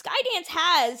magazines. Skydance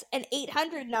has an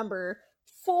 800 number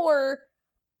for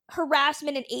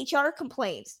harassment and HR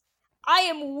complaints. I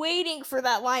am waiting for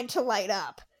that line to light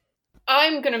up.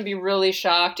 I'm going to be really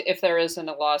shocked if there isn't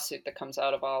a lawsuit that comes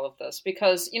out of all of this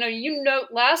because,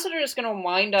 Lasseter is going to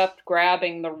wind up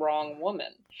grabbing the wrong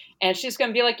woman. And she's going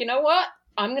to be like, you know what?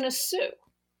 I'm going to sue.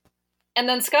 And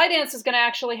then Skydance is going to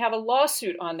actually have a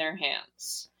lawsuit on their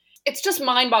hands. It's just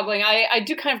mind-boggling. I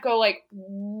do kind of go like,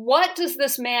 what does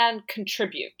this man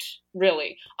contribute,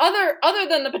 really? Other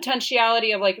than the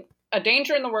potentiality of like a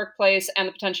danger in the workplace and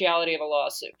the potentiality of a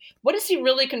lawsuit. What does he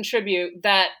really contribute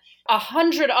that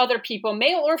 100 other people,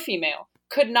 male or female,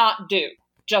 could not do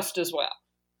just as well?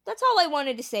 That's all I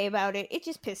wanted to say about it. It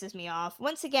just pisses me off.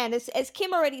 Once again, as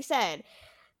Kim already said,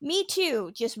 Me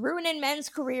Too, just ruining men's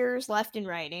careers left and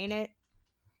right, ain't it?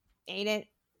 Ain't it?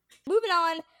 Moving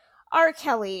on, R.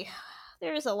 Kelly.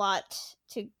 There's a lot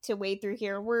to wade through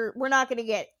here. We're not going to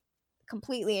get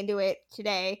completely into it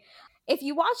today. If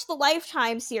you watch the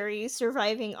Lifetime series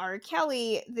Surviving R.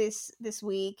 Kelly this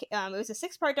week, it was a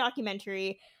 6-part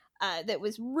documentary that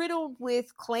was riddled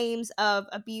with claims of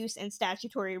abuse and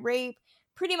statutory rape,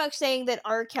 pretty much saying that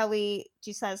R. Kelly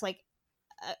just has like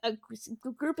a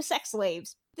group of sex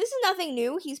slaves. This is nothing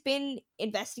new. He's been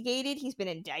investigated. He's been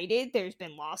indicted. There's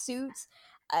been lawsuits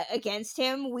against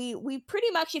him. We pretty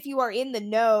much, if you are in the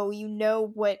know, you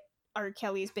know what R.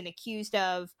 Kelly has been accused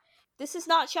of. This is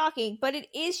not shocking, but it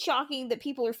is shocking that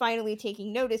people are finally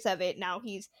taking notice of it. Now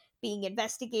he's being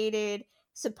investigated.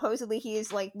 Supposedly he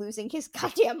is like losing his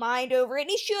goddamn mind over it, and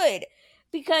he should,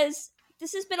 because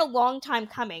this has been a long time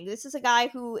coming. This is a guy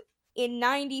who in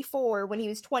 94, when he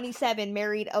was 27,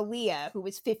 married Aaliyah, who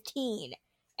was 15.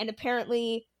 And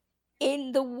apparently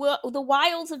in the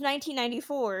wilds of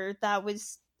 1994, that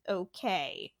was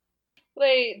okay.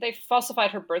 They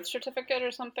falsified her birth certificate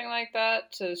or something like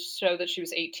that to show that she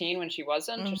was 18 when she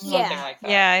wasn't, or something like that.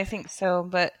 Yeah, I think so.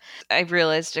 But I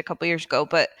realized a couple years ago.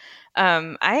 But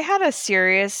I had a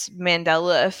serious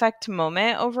Mandela effect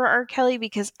moment over R. Kelly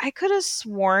because I could have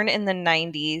sworn in the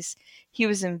 90s he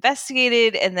was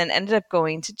investigated and then ended up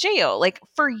going to jail. Like,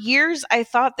 for years, I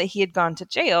thought that he had gone to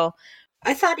jail.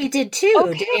 I thought he did too.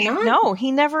 Okay. Did he not? No, he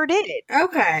never did.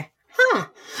 Okay. Huh.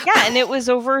 Yeah, and it was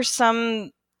over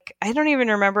some, I don't even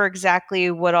remember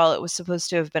exactly what all it was supposed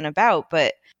to have been about,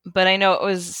 but I know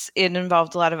it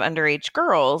involved a lot of underage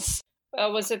girls.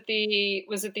 Was it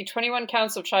the 21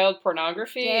 counts of child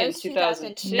pornography in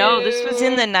 2002? No, this was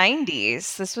in the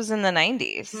 90s.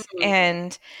 Mm-hmm.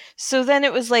 And so then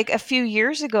it was like a few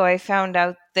years ago I found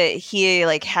out that he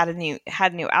like had a new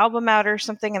album out or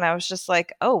something, and I was just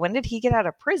like, "Oh, when did he get out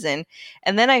of prison?"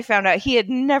 And then I found out he had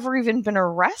never even been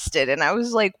arrested, and I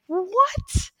was like,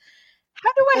 "What? How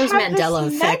do I Those have Mandela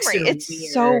this effects memory?" are It's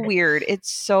weird. so weird.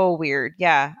 It's so weird.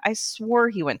 Yeah, I swore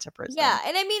he went to prison. Yeah,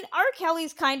 and I mean, R.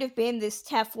 Kelly's kind of been this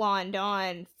Teflon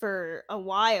Don for a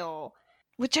while.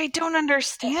 Which I don't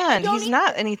understand. He's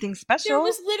not anything special. There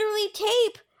was literally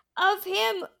tape of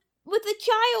him with a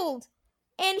child,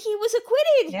 and he was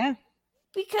acquitted. Yeah.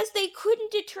 Because they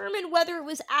couldn't determine whether it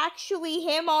was actually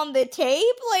him on the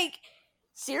tape. Like,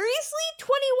 seriously?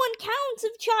 21 counts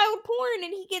of child porn,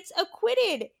 and he gets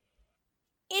acquitted.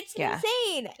 It's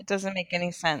insane. It doesn't make any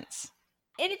sense.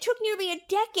 And it took nearly a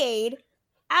decade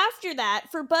after that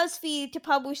for BuzzFeed to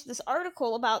publish this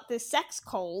article about this sex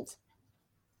cult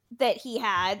that he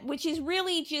had, which is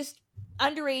really just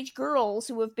underage girls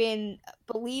who have been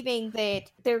believing that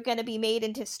they're going to be made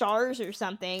into stars or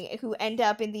something, who end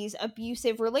up in these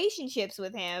abusive relationships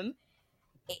with him.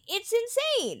 It's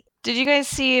insane. Did you guys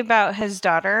see about his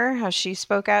daughter, how she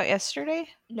spoke out yesterday?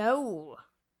 No.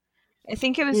 I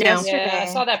think it was yesterday. Yeah, I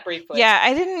saw that briefly. Yeah,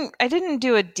 I didn't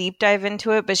do a deep dive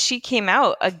into it, but she came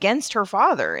out against her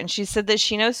father, and she said that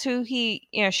she knows who he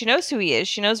is, she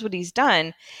knows what he's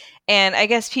done. And I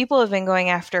guess people have been going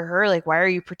after her, like, why are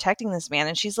you protecting this man?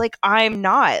 And she's like, I'm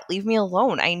not. Leave me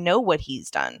alone. I know what he's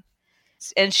done.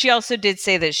 And she also did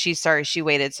say that she's sorry she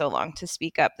waited so long to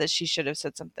speak up, that she should have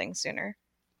said something sooner.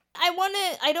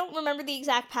 I don't remember the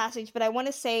exact passage, but I want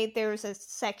to say there's a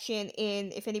section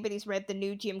in, if anybody's read The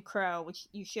New Jim Crow, which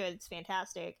you should, it's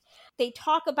fantastic. They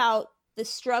talk about the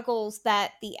struggles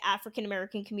that the African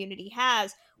American community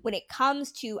has when it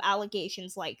comes to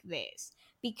allegations like this,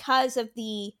 because of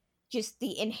the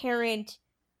inherent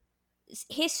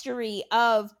history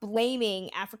of blaming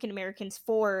African Americans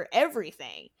for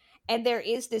everything. And there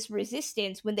is this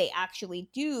resistance when they actually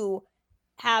do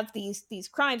have these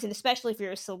crimes, and especially if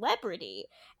you're a celebrity.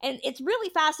 And it's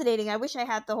really fascinating. I wish I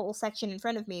had the whole section in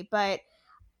front of me, but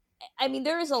I mean,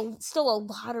 there is still a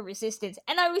lot of resistance.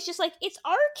 And I was just like, it's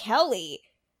R. Kelly.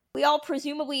 We all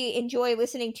presumably enjoy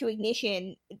listening to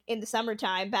Ignition in the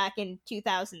summertime back in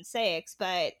 2006,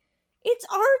 but it's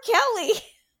R. Kelly.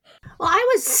 Well,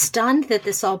 I was stunned that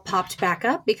this all popped back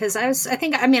up because I was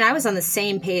on the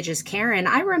same page as Karen.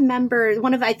 I remember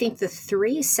one of, the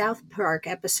 3 South Park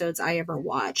episodes I ever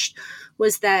watched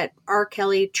was that R.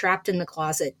 Kelly trapped in the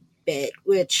closet bit,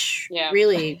 which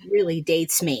really, really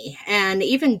dates me. And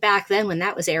even back then when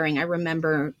that was airing, I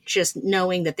remember just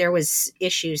knowing that there was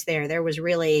issues there. There was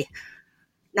really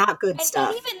not good stuff.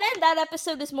 And even then, that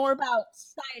episode is more about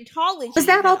Scientology. Was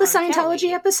that all the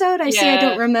Scientology episode? I see. I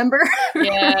don't remember.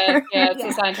 It's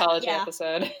a Scientology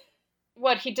episode.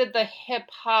 What, he did the hip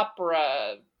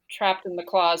opera Trapped in the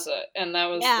Closet, and that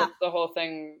was what the whole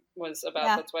thing was about.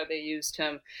 That's why they used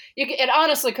him. It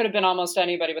honestly could have been almost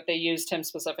anybody, but they used him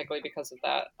specifically because of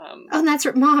that. And that's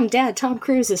right. Mom, Dad, Tom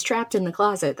Cruise is trapped in the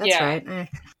closet. That's right.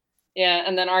 Yeah,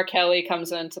 and then R. Kelly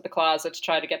comes into the closet to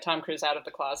try to get Tom Cruise out of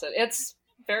the closet. It's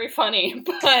very funny,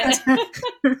 but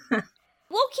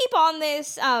we'll keep on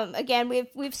this. Again,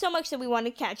 we've so much that we want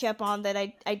to catch up on that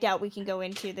I doubt we can go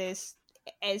into this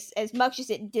as much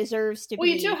as it deserves to be.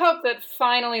 We do hope that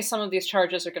finally some of these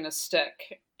charges are going to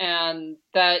stick, and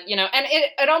that, and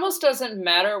it almost doesn't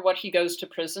matter what he goes to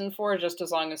prison for, just as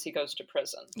long as he goes to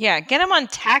prison. Yeah, get him on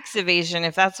tax evasion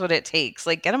if that's what it takes.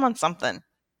 Like, get him on something.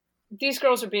 These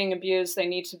girls are being abused. They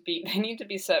need to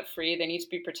be set free. They need to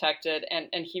be protected, and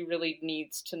he really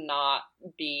needs to not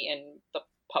be in the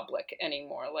public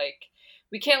anymore. Like,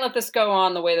 we can't let this go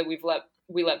on the way that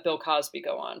we let Bill Cosby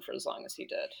go on for as long as he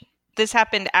did. This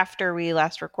happened after we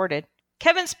last recorded.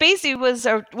 Kevin Spacey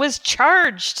was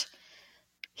charged.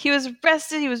 He was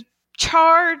arrested. He was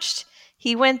charged.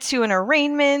 He went to an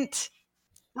arraignment.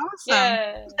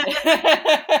 Awesome.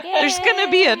 There's going to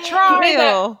be a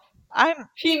trial.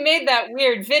 He made that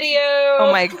weird video. Oh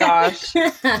my gosh.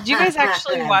 Did you guys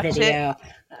actually watch it?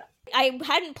 I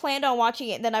hadn't planned on watching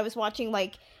it, and then I was watching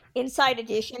like Inside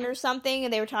Edition or something,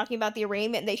 and they were talking about the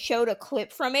arraignment, and they showed a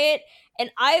clip from it, and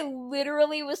I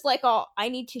literally was like, oh, I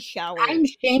need to shower. I'm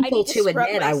shameful to scrub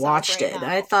admit I myself watched right it. now.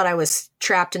 I thought I was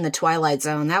trapped in the Twilight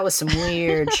Zone. That was some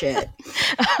weird shit.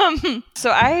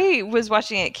 So I was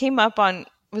watching it. It came up on,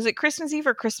 was it Christmas Eve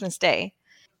or Christmas Day?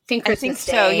 I think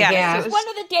so, yeah. yeah. It was one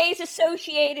of the days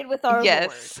associated with our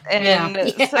Yes. Lord.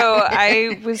 And Yeah. so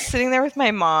I was sitting there with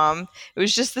my mom. It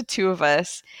was just the two of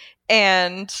us.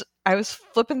 And I was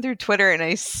flipping through Twitter and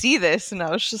I see this and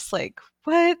I was just like,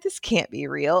 what? This can't be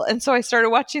real. And so I started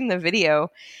watching the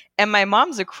video and my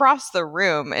mom's across the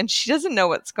room and she doesn't know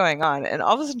what's going on. And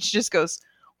all of a sudden she just goes,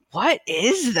 what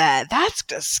is that? That's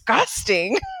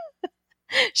disgusting.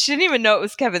 She didn't even know it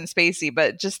was Kevin Spacey,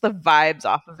 but just the vibes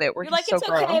off of it were You're just like, so it's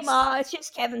gross. okay, Ma. It's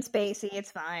just Kevin Spacey.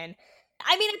 It's fine.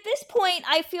 I mean, at this point,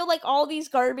 I feel like all these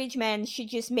garbage men should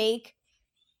just make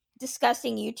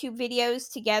disgusting YouTube videos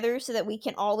together so that we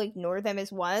can all ignore them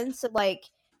as one. So, like,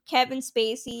 Kevin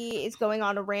Spacey is going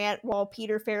on a rant while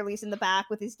Peter Farrelly's in the back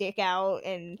with his dick out,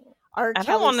 and R. I don't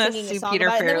Kelly wanna singing see a song Peter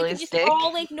about it. And then we can Farrelly's just dick.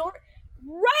 all ignore.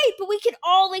 Right, but we can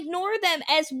all ignore them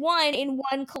as one in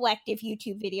one collective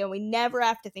YouTube video. We never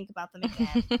have to think about them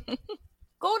again.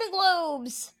 Golden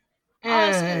Globes,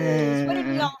 Oscars. What did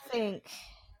we all think?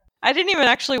 I didn't even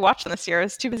actually watch them this year. I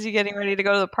was too busy getting ready to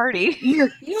go to the party.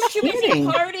 You're You were too busy kidding.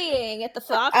 partying at the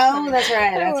Fox. Oh, that's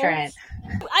right. That's right.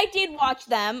 I did watch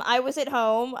them. I was at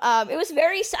home. It was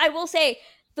very. I will say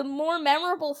the more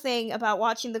memorable thing about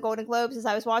watching the Golden Globes is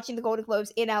I was watching the Golden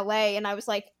Globes in LA, and I was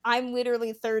like, I'm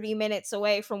literally 30 minutes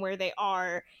away from where they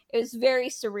are. It was very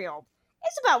surreal.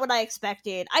 It's about what I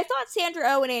expected. I thought Sandra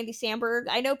Oh and Andy Samberg.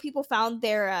 I know people found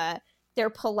their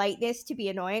politeness to be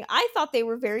annoying. I thought they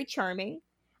were very charming.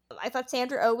 I thought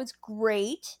Sandra Oh was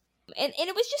great. And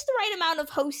it was just the right amount of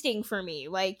hosting for me.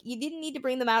 Like, you didn't need to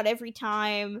bring them out every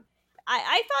time.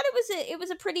 I thought it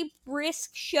was a pretty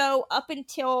brisk show up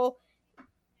until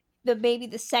maybe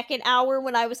the second hour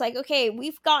when I was like, okay,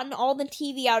 we've gotten all the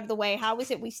TV out of the way. How is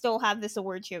it we still have this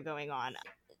award show going on?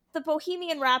 The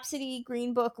Bohemian Rhapsody,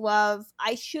 Green Book love,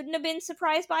 I shouldn't have been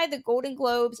surprised by. The Golden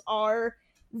Globes are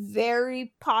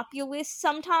very populist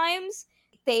sometimes.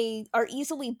 They are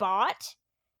easily bought.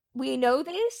 We know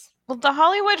this. Well, the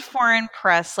Hollywood Foreign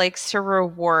Press likes to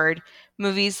reward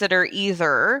movies that are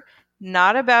either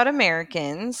not about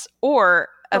Americans or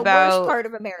The about worst part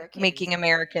of Americans. making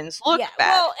Americans look bad.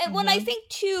 Well, and when I think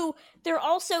too, they're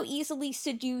also easily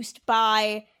seduced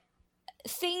by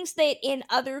things that in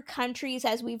other countries,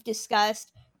 as we've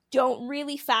discussed, don't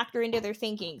really factor into their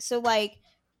thinking. So, like,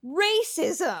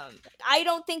 racism. I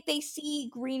don't think they see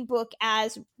Green Book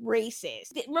as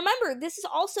racist. Remember, this is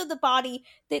also the body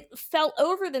that fell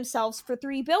over themselves for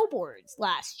 3 billboards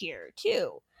last year,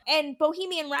 too. And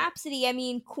Bohemian Rhapsody, I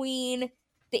mean, Queen,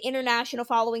 the international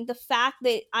following, the fact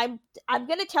that I'm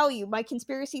going to tell you, my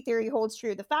conspiracy theory holds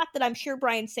true. The fact that I'm sure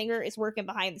Bryan Singer is working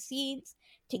behind the scenes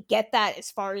to get that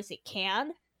as far as it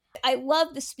can. I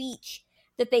love the speech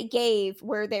that they gave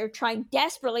where they're trying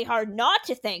desperately hard not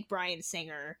to thank Bryan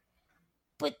Singer,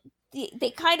 but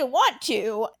they kind of want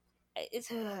to.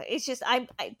 It's just, I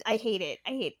hate it.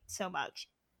 I hate it so much.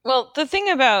 Well, the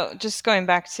thing about, just going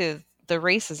back to the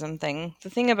racism thing, the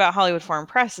thing about Hollywood Foreign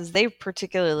Press is they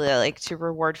particularly like to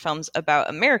reward films about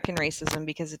American racism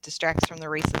because it distracts from the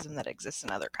racism that exists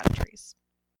in other countries.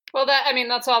 Well,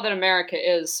 that's all that America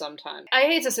is sometimes. I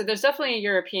hate to say, there's definitely a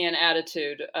European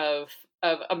attitude of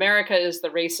America is the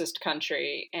racist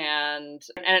country and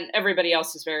everybody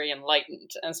else is very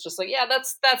enlightened. And it's just like, yeah,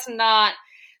 that's not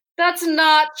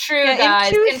true,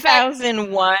 guys. In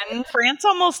 2001, France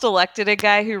almost elected a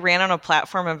guy who ran on a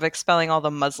platform of expelling all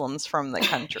the Muslims from the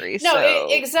country.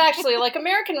 Exactly. Like,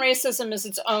 American racism is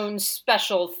its own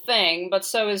special thing, but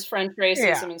so is French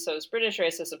racism and so is British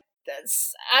racism.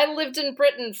 I lived in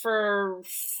Britain for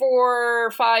 4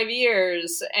 or 5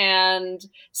 years, and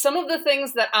some of the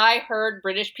things that I heard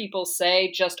British people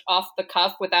say just off the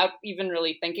cuff without even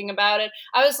really thinking about it,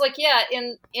 I was like, yeah,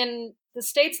 in the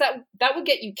States that would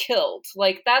get you killed.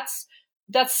 Like, that's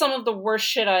some of the worst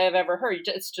shit I have ever heard.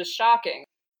 It's just shocking.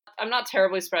 I'm not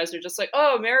terribly surprised. They're just like,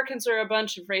 oh, Americans are a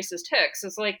bunch of racist hicks.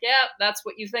 It's like, yeah, that's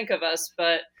what you think of us,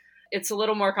 but it's a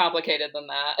little more complicated than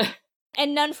that.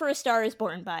 And None for a Star is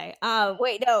Born by.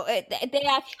 Wait, no, they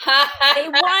actually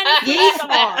won for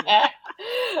song.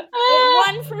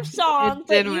 It won for song,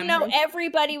 but you know,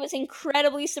 everybody was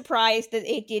incredibly surprised that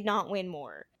it did not win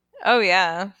more. Oh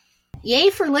yeah, yay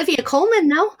for Olivia Colman,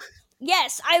 no?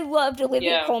 Yes, I loved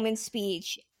Olivia Colman's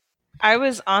speech. I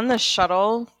was on the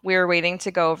shuttle. We were waiting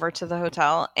to go over to the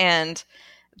hotel, and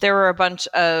there were a bunch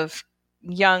of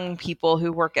young people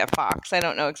who work at Fox. I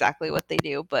don't know exactly what they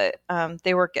do, but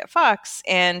they work at Fox.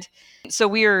 And so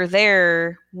we were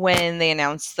there when they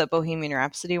announced the Bohemian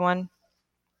Rhapsody one.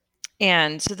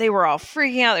 And so they were all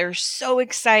freaking out. They were so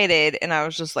excited. And I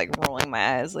was just like rolling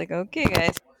my eyes like, okay,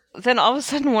 guys. Then all of a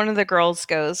sudden one of the girls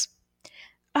goes,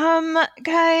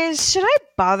 guys, should I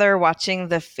bother watching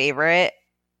The Favorite?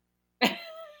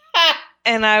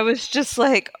 And I was just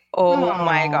like, oh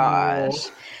my gosh.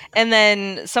 And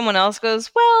then someone else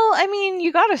goes, well, I mean,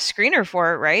 you got a screener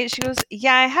for it, right? She goes,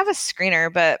 yeah, I have a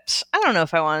screener, but I don't know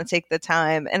if I want to take the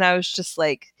time. And I was just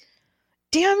like,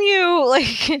 damn you.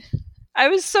 Like, I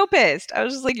was so pissed. I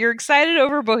was just like, you're excited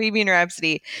over Bohemian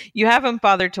Rhapsody. You haven't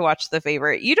bothered to watch The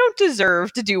Favorite. You don't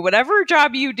deserve to do whatever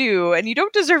job you do, and you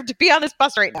don't deserve to be on this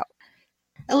bus right now.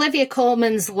 Olivia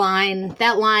Colman's line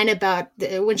about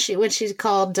when she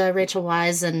called Rachel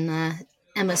Weisz and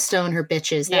Emma Stone her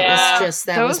bitches.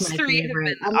 That was my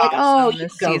favorite. I'm like, oh,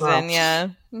 this season, yeah.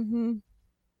 Mm-hmm.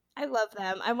 I love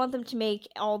them. I want them to make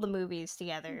all the movies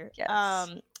together. Yes.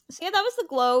 So yeah, that was the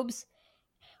Globes.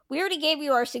 We already gave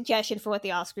you our suggestion for what the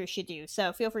Oscars should do,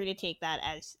 so feel free to take that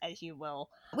as you will.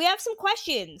 We have some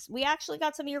questions. We actually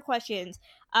got some of your questions.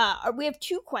 We have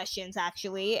 2 questions,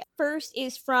 actually. First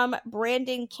is from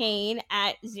Brandon Kane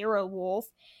at Zero Wolf.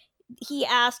 He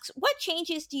asks, what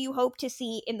changes do you hope to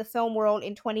see in the film world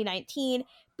in 2019,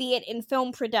 be it in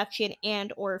film production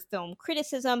and or film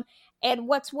criticism? And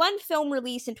what's one film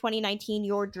release in 2019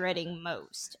 you're dreading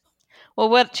most? Well,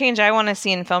 what change I want to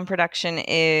see in film production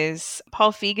is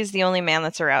Paul Feig is the only man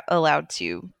that's allowed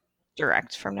to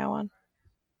direct from now on.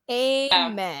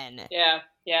 Amen. Yeah.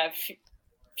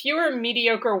 Fewer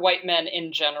mediocre white men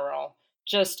in general.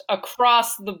 Just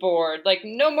across the board. Like,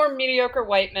 no more mediocre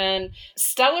white men.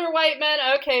 Stellar white men,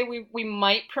 okay, we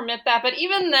might permit that. But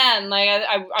even then, like,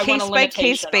 I want a limitation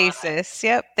case by case basis.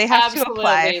 Yep. They have to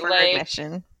apply for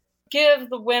admission. Give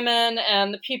the women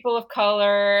and the people of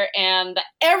color and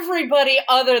everybody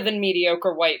other than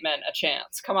mediocre white men a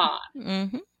chance. Come on.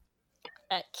 Mm-hmm.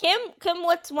 Kim,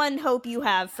 what's one hope you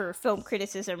have for film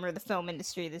criticism or the film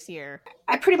industry this year?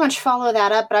 I pretty much follow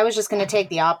that up, but I was just going to take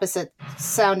the opposite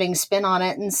sounding spin on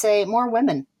it and say more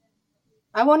women.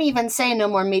 I won't even say no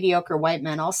more mediocre white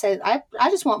men. I'll say I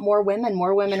just want more women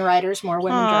writers, more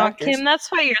women directors. Kim, that's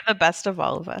why you're the best of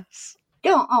all of us.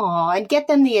 And get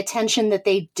them the attention that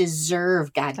they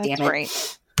deserve. God damn it! That's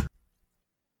right.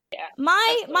 Yeah.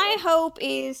 My hope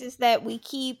is that we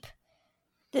keep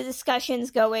the discussions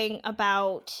going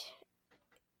about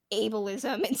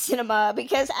ableism in cinema,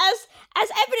 because as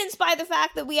evidenced by the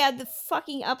fact that we had the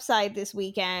fucking Upside this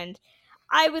weekend,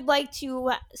 I would like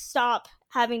to stop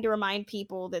having to remind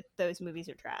people that those movies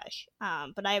are trash.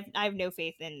 But I have no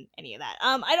faith in any of that.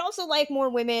 I'd also like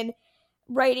more women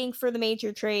writing for the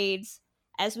major trades,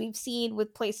 as we've seen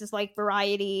with places like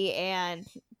Variety and,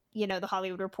 the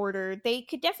Hollywood Reporter. They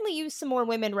could definitely use some more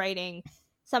women writing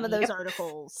some of those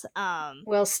articles.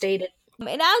 Well stated.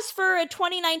 And as for a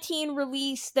 2019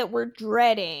 release that we're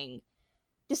dreading,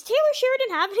 does Taylor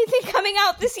Sheridan have anything coming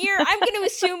out this year? I'm going to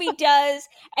assume he does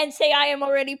and say I am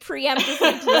already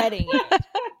preemptively dreading it.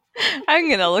 I'm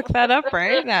going to look that up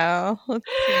right now. Let's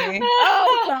see.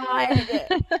 Oh, God.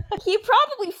 He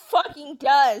probably fucking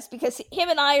does, because him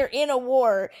and I are in a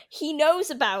war. He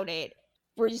knows about it.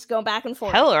 We're just going back and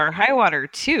forth. Hell or High Water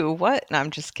 2. What? No,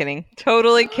 I'm just kidding.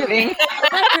 Totally kidding.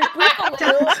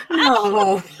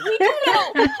 No. We do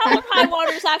know Hell or High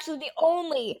Water is actually the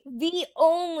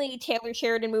only Taylor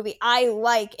Sheridan movie I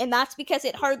like, and that's because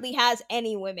it hardly has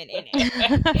any women in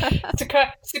it.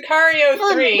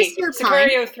 Sicario 3.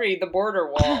 Sicario 3, The Border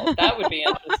Wall. That would be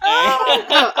interesting.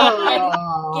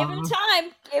 Give him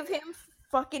time. Give him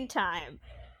fucking time.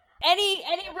 Any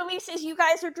releases you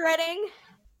guys are dreading?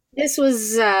 This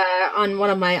was on one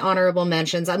of my honorable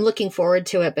mentions. I'm looking forward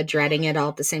to it, but dreading it all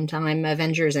at the same time.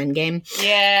 Avengers Endgame.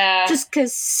 Yeah. Just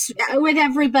because with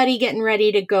everybody getting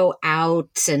ready to go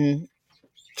out and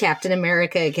Captain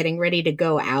America getting ready to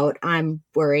go out, I'm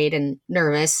worried and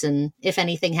nervous. And if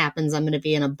anything happens, I'm going to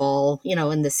be in a ball,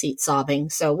 in the seat sobbing.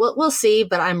 So we'll see,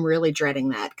 but I'm really dreading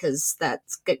that because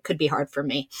it could be hard for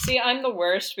me. See, I'm the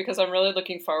worst because I'm really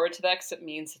looking forward to that because it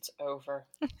means it's over.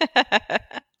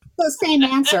 So same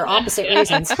answer, opposite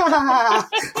reasons.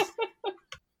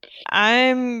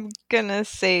 I'm gonna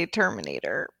say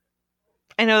Terminator.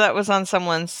 I know that was on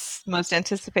someone's most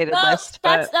anticipated list,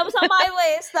 but that was on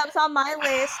my list. That was on my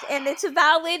list, and it's a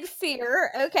valid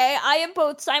fear. Okay, I am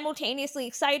both simultaneously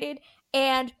excited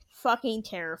and fucking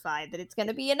terrified that it's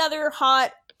gonna be another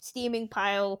hot, steaming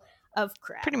pile of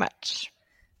crap. Pretty much.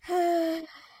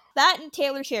 That and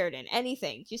Taylor Sheridan,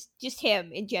 anything, just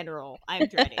him in general. I'm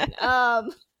dreading.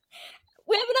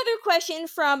 We have another question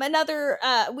from another,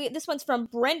 this one's from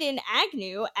Brendan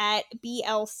Agnew at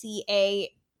BLCAGnew.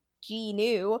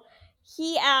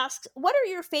 He asks, what are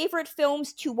your favorite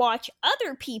films to watch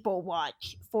other people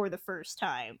watch for the first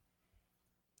time?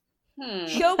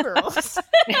 Showgirls.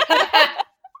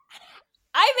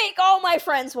 I make all my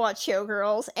friends watch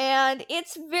Showgirls, and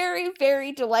it's very,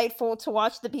 very delightful to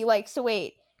watch them be like, so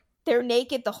wait, they're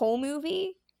naked the whole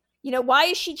movie? You know, why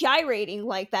is she gyrating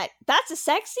like that? That's a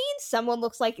sex scene? Someone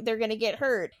looks like they're gonna get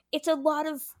hurt. It's a lot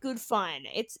of good fun.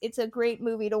 It's a great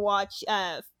movie to watch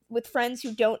with friends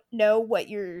who don't know what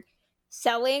you're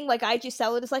selling. Like, I just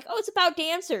sell it as like, oh, it's about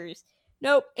dancers.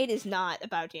 Nope, it is not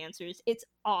about dancers. It's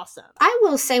awesome. I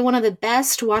will say one of the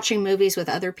best watching movies with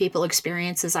other people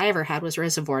experiences I ever had was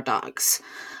Reservoir Dogs.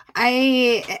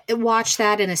 I watched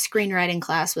that in a screenwriting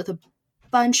class with a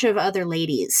bunch of other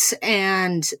ladies,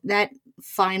 and that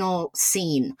final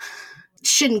scene,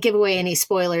 shouldn't give away any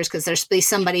spoilers because there's be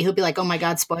somebody who'll be like, oh my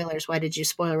god, spoilers, why did you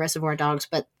spoil Reservoir Dogs?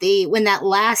 But when that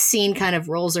last scene kind of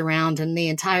rolls around and the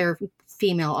entire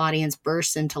female audience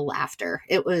bursts into laughter,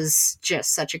 it was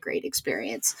just such a great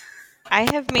experience.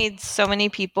 I have made so many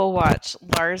people watch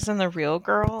Lars and the Real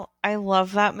Girl. I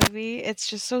love that movie. It's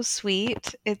just so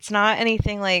sweet. It's not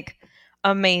anything like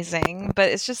amazing, but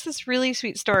it's just this really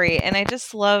sweet story, and I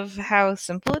just love how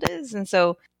simple it is, and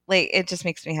so like it just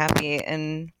makes me happy,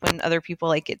 and when other people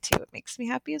like it too, it makes me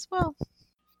happy as well.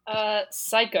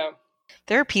 Psycho.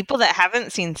 There are people that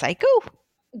haven't seen Psycho?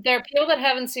 There are people that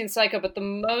haven't seen Psycho, but the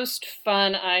most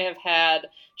fun I have had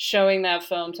showing that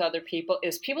film to other people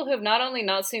is people who have not only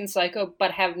not seen Psycho,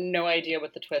 but have no idea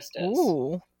what the twist is.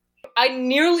 Ooh. I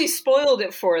nearly spoiled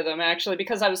it for them, actually,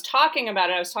 because I was talking about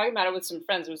it. I was talking about it with some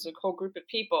friends. It was a whole group of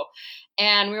people.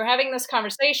 And we were having this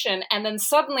conversation, and then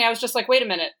suddenly I was just like, wait a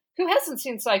minute, who hasn't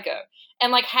seen Psycho?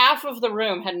 And like half of the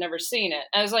room had never seen it.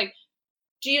 I was like,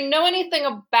 do you know anything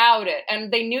about it?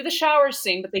 And they knew the shower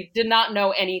scene, but they did not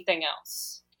know anything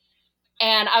else.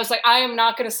 And I was like, I am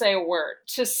not going to say a word.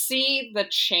 To see the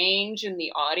change in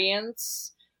the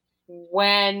audience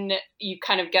when you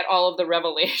kind of get all of the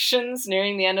revelations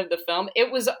nearing the end of the film,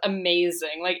 it was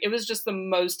amazing. Like, it was just the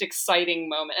most exciting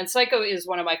moment. And Psycho is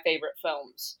one of my favorite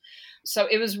films. So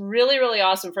it was really, really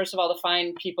awesome, first of all, to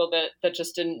find people that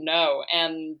just didn't know,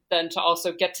 and then to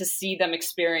also get to see them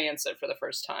experience it for the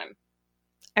first time.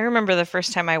 I remember the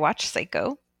first time I watched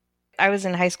Psycho. I was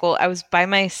in high school. I was by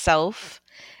myself.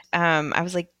 I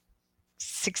was like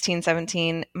 16,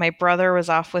 17. My brother was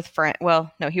off with friend.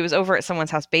 Well, no, he was over at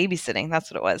someone's house babysitting. That's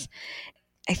what it was.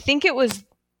 I think it was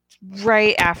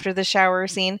right after the shower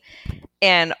scene.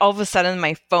 And all of a sudden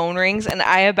my phone rings and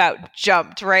I about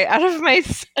jumped right out of my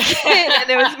skin. And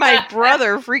it was my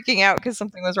brother freaking out because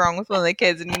something was wrong with one of the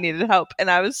kids and he needed help. And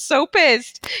I was so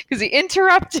pissed because he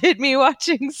interrupted me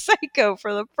watching Psycho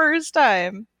for the first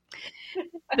time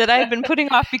that I've been putting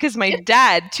off, because my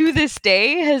dad to this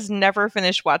day has never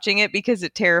finished watching it because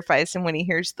it terrifies him when he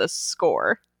hears the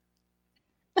score.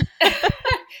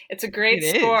 It's a great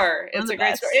score. It's a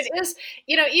great score. It is,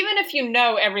 you know, even if you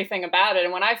know everything about it.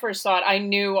 And when I first saw it, I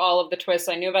knew all of the twists.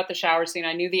 I knew about the shower scene.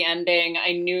 I knew the ending.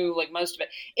 I knew like most of it.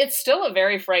 It's still a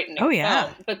very frightening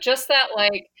film. But just that,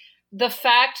 like, the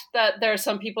fact that there are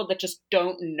some people that just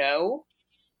don't know.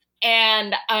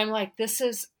 And I'm like, this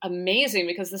is amazing,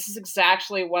 because this is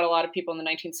exactly what a lot of people in the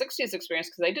 1960s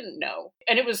experienced, because they didn't know.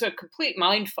 And it was a complete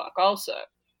mindfuck also.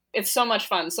 It's so much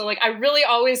fun. So like, I really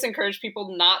always encourage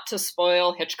people not to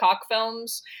spoil Hitchcock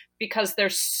films, because they're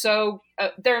so,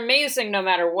 they're amazing no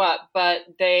matter what, but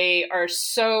they are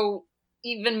so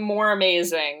even more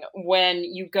amazing when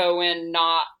you go in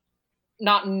not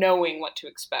knowing what to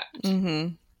expect. Mm-hmm.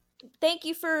 Thank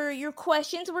you for your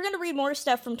questions. We're going to read more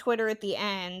stuff from Twitter at the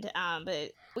end,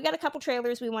 but we got a couple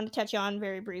trailers we want to touch on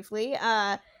very briefly.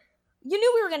 You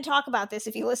knew we were going to talk about this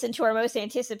if you listened to our most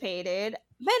anticipated,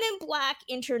 Men in Black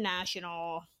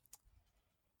International.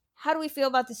 How do we feel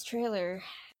about this trailer?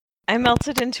 I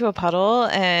melted into a puddle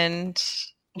and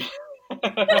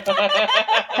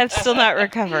have still not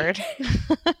recovered.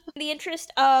 In the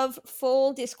interest of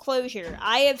full disclosure,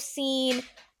 I have seen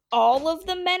all of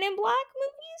the Men in Black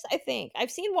movies, I think.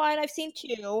 I've seen one, I've seen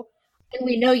two. And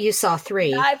we know you saw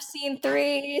 3. I've seen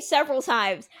 3 several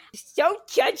times. Don't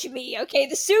judge me, okay?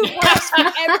 The suit works for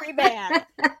every man.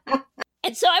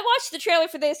 And so I watched the trailer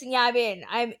for this, and yeah,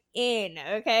 I'm in,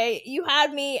 okay? You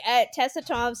had me at Tessa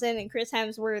Thompson and Chris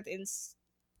Hemsworth in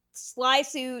sly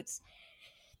suits,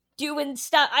 doing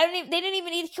stuff. They didn't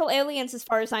even need to kill aliens as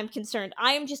far as I'm concerned.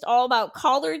 I am just all about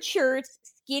collared shirts,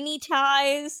 skinny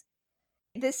ties.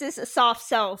 This is a soft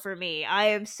sell for me. I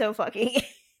am so fucking...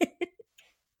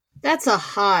 That's a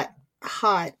hot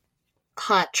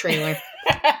trailer.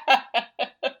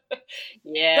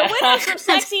 Yeah. The winner for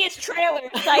sexiest trailer,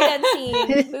 sight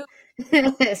unseen.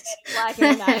 Movie, Black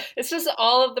and White. It's just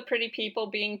all of the pretty people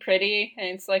being pretty, and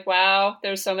it's like, wow,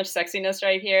 there's so much sexiness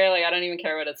right here. Like, I don't even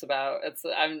care what it's about.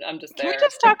 I'm just there. Can we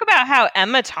just talk about how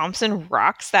Emma Thompson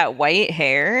rocks that white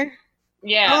hair?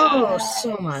 Yeah. Oh,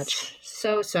 so much.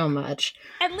 So much.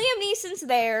 And Liam Neeson's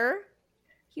there.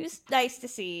 He was nice to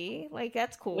see. Like,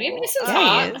 that's cool. Liam Neeson's Yeah,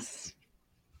 hot. he is.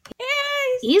 Yeah,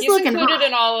 He's looking included hot.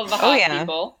 in all of the hot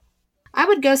people. I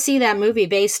would go see that movie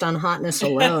based on hotness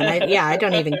alone. I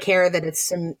don't even care that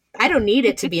it's I don't need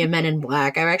it to be a Men in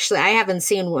Black. I haven't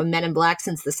seen Men in Black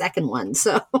since the second one.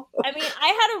 So I mean, I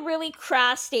had a really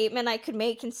crass statement I could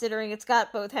make considering it's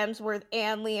got both Hemsworth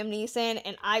and Liam Neeson,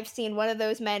 and I've seen one of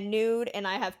those men nude, and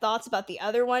I have thoughts about the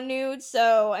other one nude.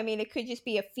 So I mean, it could just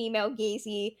be a female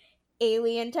gazy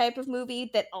alien type of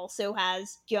movie that also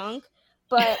has junk,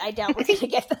 but I doubt we're gonna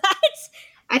get that.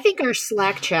 I think our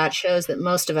Slack chat shows that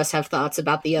most of us have thoughts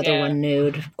about the other one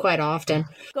nude quite often.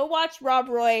 Go watch Rob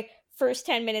Roy. First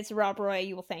 10 minutes of Rob Roy.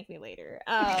 You will thank me later.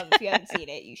 If you haven't seen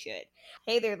it, you should.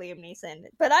 Hey there, Liam Neeson.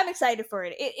 But I'm excited for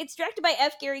it. It's directed by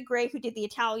F. Gary Gray, who did the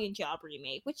Italian Job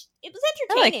remake, which it was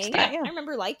entertaining. I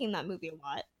remember liking that movie a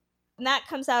lot. And that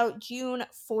comes out June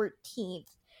 14th.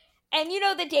 And you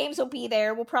know the dames will be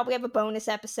there. We'll probably have a bonus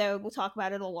episode. We'll talk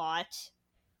about it a lot.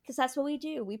 Because that's what we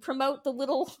do. We promote the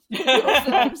little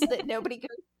films that nobody goes.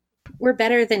 We're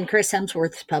better than Chris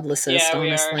Hemsworth's publicist,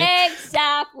 honestly.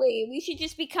 Exactly. We should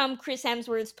just become Chris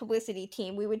Hemsworth's publicity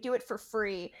team. We would do it for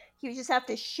free. He would just have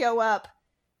to show up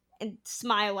and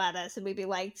smile at us, and we'd be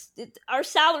like, our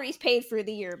salary's paid for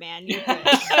the year, man. You're good.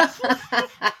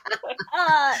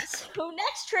 So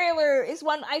next trailer is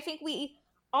one I think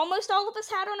almost all of us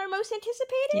had on our most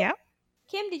anticipated. Yeah.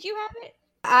 Kim, did you have it?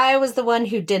 I was the one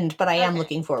who didn't, but I am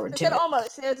looking forward to it.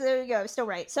 Almost. There you go. Still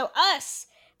right. So Us.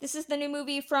 This is the new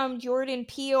movie from Jordan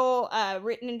Peele,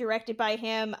 written and directed by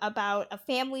him, about a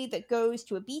family that goes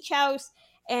to a beach house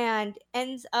and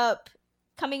ends up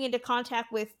coming into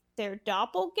contact with their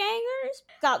doppelgangers.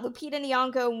 Got Lupita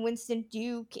Nyong'o, Winston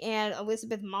Duke, and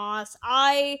Elizabeth Moss.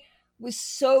 I was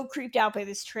so creeped out by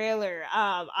this trailer.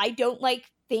 I don't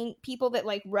people that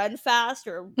run fast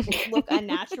or look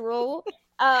unnatural.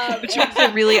 Which makes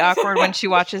it really awkward when she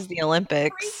watches the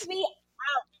Olympics. Freaks me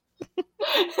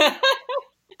out.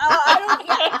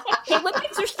 The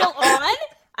Olympics are still on?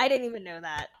 I didn't even know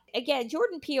that. Again,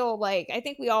 Jordan Peele, I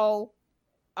think we all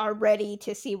are ready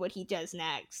to see what he does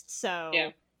next. So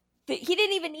he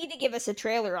didn't even need to give us a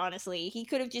trailer, honestly. He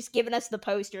could have just given us the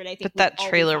poster, and I think. But that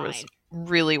trailer was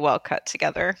really well cut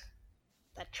together.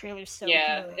 That trailer's so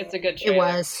good. It's a good trailer. It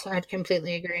was. I'd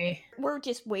completely agree. We're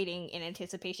just waiting in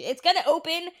anticipation. It's going to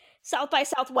open South by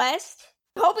Southwest.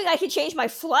 I'm hoping I can change my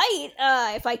flight.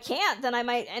 If I can't, then I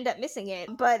might end up missing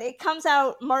it. But it comes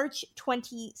out March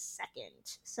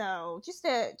 22nd. So just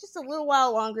a little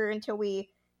while longer until we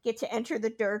get to enter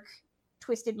the dark,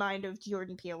 twisted mind of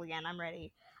Jordan Peele again. I'm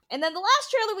ready. And then the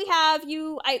last trailer we have,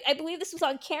 I believe this was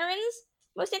on Karen's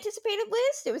most anticipated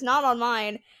list. It was not on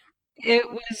mine. It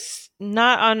was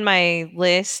not on my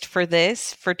list for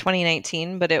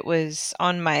 2019, but it was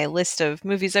on my list of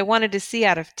movies I wanted to see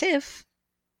out of TIFF.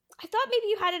 I thought maybe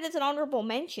you had it as an honorable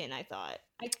mention,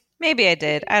 Maybe I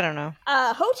did. I don't know.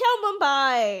 Hotel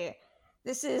Mumbai.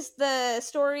 This is the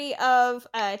story of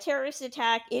a terrorist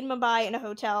attack in Mumbai in a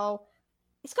hotel.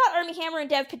 It's got Armie Hammer and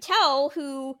Dev Patel,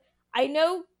 who I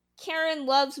know Karen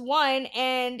loves one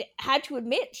and had to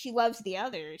admit she loves the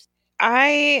others. I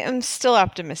am still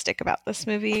optimistic about this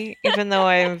movie, even though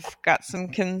I've got some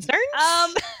concerns.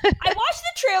 I watched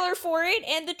the trailer for it,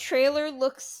 and the trailer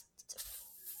looks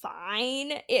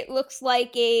fine. It looks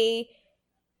like a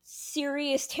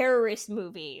serious terrorist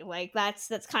movie.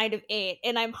 That's kind of it.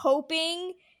 And I'm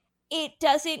hoping it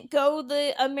doesn't go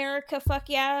the America fuck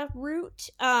yeah route.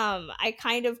 I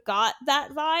kind of got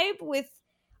that vibe with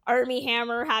Armie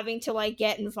Hammer having to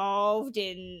get involved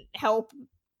and help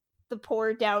the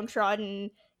poor downtrodden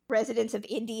residents of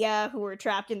India who were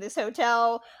trapped in this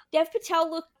hotel. Dev Patel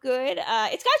looked good.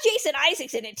 It's got Jason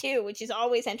Isaacs in it too, which is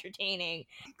always entertaining.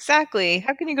 Exactly.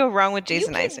 How can you go wrong with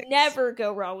Jason Isaacs? Never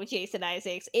go wrong with Jason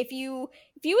Isaacs. If you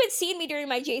had seen me during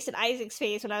my Jason Isaacs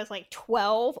phase when I was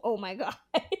 12, oh my god,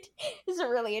 this is a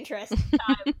really interesting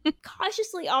time.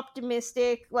 Cautiously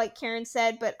optimistic, like Karen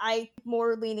said, but I'm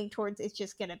more leaning towards it's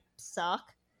just gonna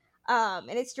suck. And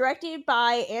it's directed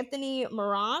by Anthony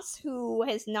Moras, who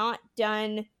has not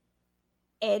done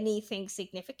anything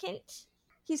significant.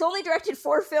 He's only directed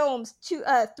 4 films,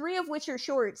 3 of which are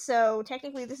short, so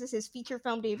technically this is his feature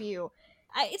film debut.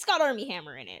 It's got Armie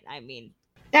Hammer in it. I mean,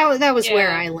 That was Yeah.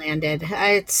 where I landed.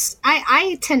 I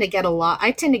tend to get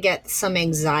I tend to get some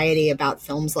anxiety about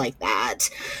films like that.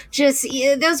 Just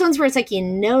those ones where it's like you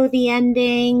know the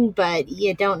ending, but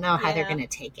you don't know how they're going to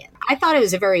take it. I thought it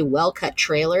was a very well cut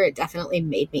trailer. It definitely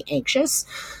made me anxious.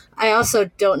 I also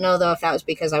don't know though if that was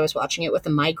because I was watching it with a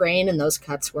migraine and those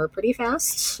cuts were pretty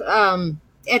fast.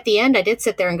 At the end, I did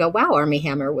sit there and go, "Wow, Armie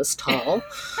Hammer was tall."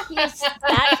 Yes,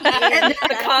 that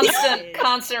The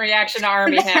constant reaction to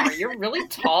Armie Hammer. You're really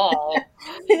tall.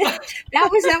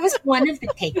 that was one of the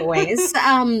takeaways.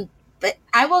 But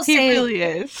I will say, he really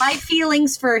is. My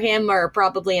feelings for him are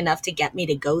probably enough to get me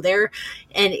to go there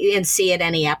and see it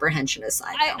any apprehension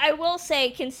aside. I will say,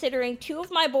 considering two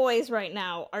of my boys right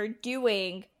now are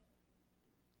doing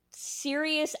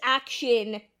serious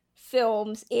action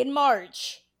films in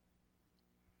March,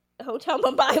 Hotel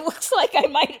Mumbai looks like I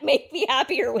might make me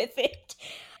happier with it.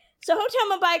 So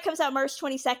Hotel Mumbai comes out March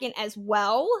 22nd as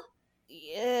well.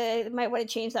 Might want to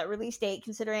change that release date,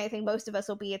 considering I think most of us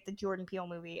will be at the Jordan Peele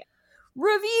movie.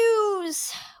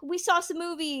 Reviews! We saw some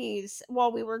movies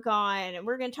while we were gone.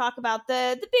 We're going to talk about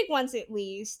the big ones at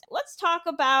least. Let's talk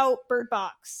about Bird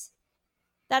Box.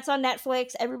 That's on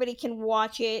Netflix. Everybody can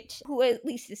watch it, who at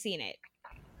least has seen it.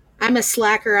 I'm a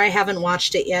slacker. I haven't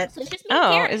watched it yet. So it's just me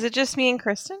and Karen. Is it just me and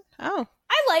Kristen? Oh.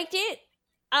 I liked it.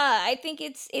 I think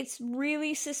it's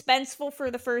really suspenseful for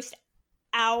the first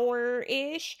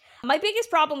hour-ish. My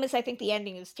biggest problem is I think the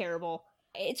ending is terrible.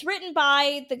 It's written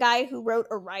by the guy who wrote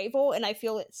Arrival, and I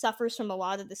feel it suffers from a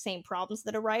lot of the same problems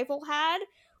that Arrival had,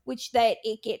 which that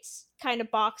it gets kind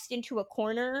of boxed into a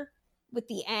corner with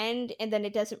the end, and then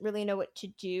it doesn't really know what to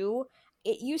do.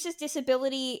 It uses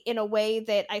disability in a way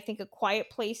that I think A Quiet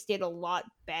Place did a lot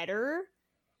better.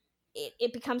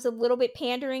 It becomes a little bit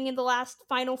pandering in the last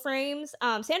final frames.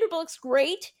 Sandra Bullock's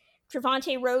great.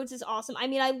 Trevante Rhodes is awesome. I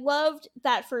mean, I loved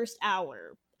that first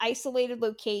hour. Isolated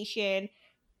location,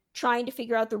 trying to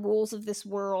figure out the rules of this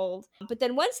world. But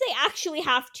then once they actually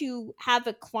have to have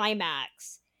a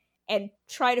climax and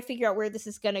try to figure out where this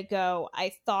is going to go,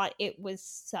 I thought it was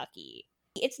sucky.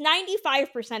 It's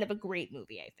 95% of a great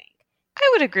movie, I think. I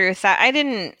would agree with that. I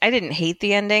didn't hate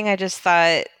the ending. I just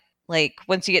thought, like,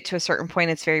 once you get to a certain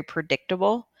point, it's very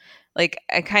predictable. Like,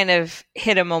 I kind of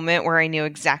hit a moment where I knew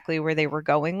exactly where they were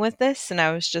going with this, and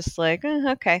I was just like,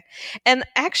 okay. And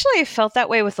actually, I felt that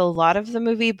way with a lot of the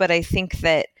movie, but I think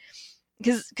that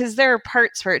because there are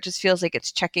parts where it just feels like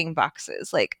it's checking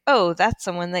boxes. Like, oh, that's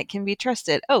someone that can be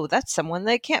trusted. Oh, that's someone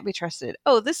that can't be trusted.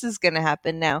 Oh, this is going to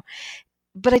happen now.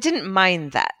 But I didn't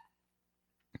mind that.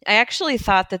 I actually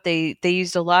thought that they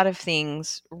used a lot of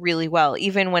things really well,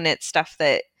 even when it's stuff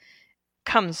that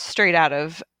comes straight out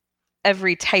of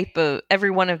every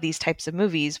one of these types of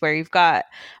movies, where you've got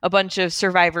a bunch of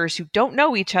survivors who don't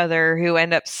know each other, who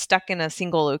end up stuck in a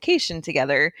single location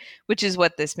together, which is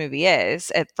what this movie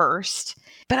is at first.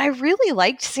 But I really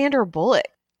liked Sandra Bullock.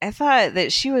 I thought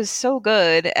that she was so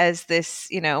good as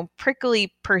this,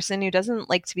 prickly person who doesn't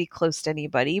like to be close to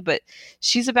anybody, but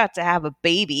she's about to have a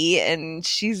baby and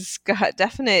she's got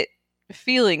definite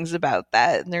feelings about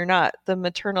that, and they're not the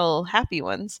maternal happy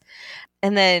ones.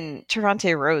 And then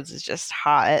Trevante Rhodes is just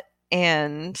hot,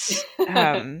 and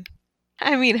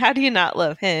I mean, how do you not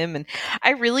love him? And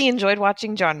I really enjoyed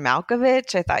watching John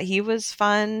Malkovich. I thought he was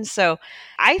fun. So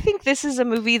I think this is a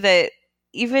movie that,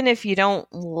 even if you don't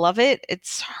love it,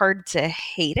 it's hard to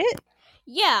hate it.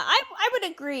 Yeah, I would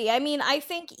agree. I mean, I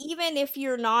think even if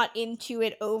you're not into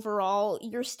it overall,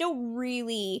 you're still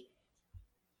really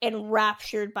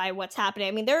enraptured by what's happening.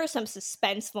 I mean, there are some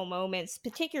suspenseful moments,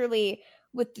 particularly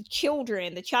with the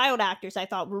children. The child actors I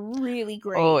thought were really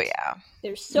great. Oh yeah,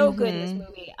 they're so good in this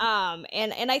movie.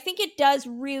 And I think it does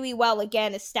really well,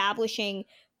 again, establishing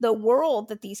the world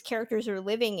that these characters are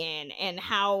living in and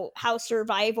how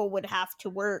survival would have to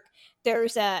work.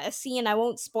 There's a scene, I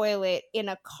won't spoil it, in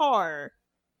a car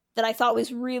that I thought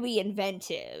was really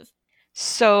inventive.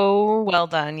 So well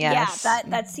done, yes. Yeah,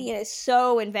 that scene is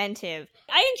so inventive.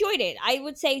 I enjoyed it. I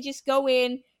would say just go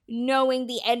in knowing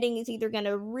the ending is either going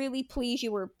to really please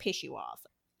you or piss you off.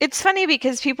 It's funny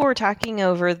because people were talking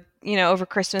over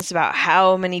Christmas about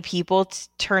how many people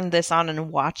turned this on and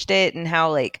watched it, and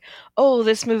how, like, oh,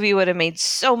 this movie would have made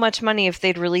so much money if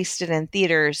they'd released it in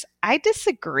theaters. I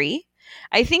disagree.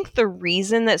 I think the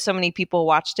reason that so many people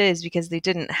watched it is because they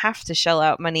didn't have to shell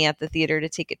out money at the theater to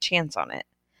take a chance on it.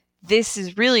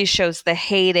 This really shows the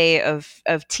heyday of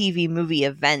TV movie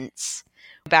events.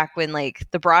 Back when, like,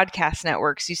 the broadcast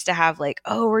networks used to have, like,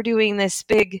 oh, we're doing this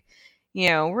big,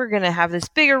 we're going to have this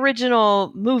big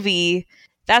original movie.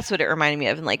 That's what it reminded me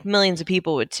of. And, like, millions of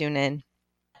people would tune in.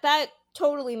 That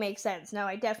totally makes sense. No,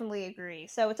 I definitely agree.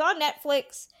 So it's on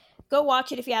Netflix. Go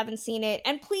watch it if you haven't seen it.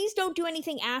 And please don't do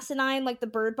anything asinine like the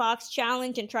Bird Box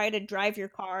challenge and try to drive your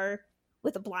car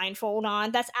with a blindfold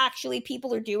on. That's actually,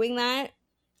 people are doing that.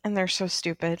 And they're so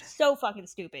stupid. So fucking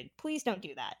stupid. Please don't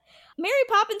do that. Mary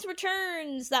Poppins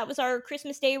Returns. That was our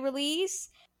Christmas Day release.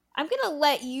 I'm going to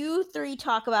let you three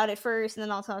talk about it first, and then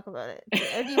I'll talk about it.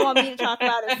 Or do you want me to talk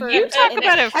about it first? You talk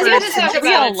about it first.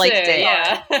 We all liked it.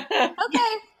 Yeah.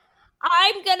 Okay.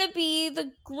 I'm going to be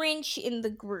the Grinch in the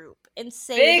group and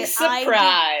say big that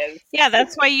surprise. Yeah,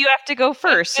 that's why you have to go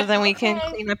first, so then we can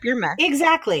clean up your mess.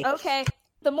 Exactly. Okay.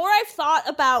 The more I've thought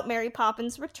about Mary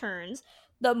Poppins Returns,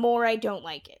 the more I don't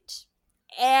like it.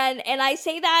 And I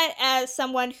say that as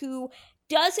someone who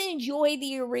does enjoy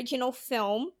the original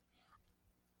film,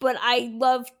 but I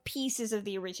love pieces of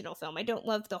the original film. I don't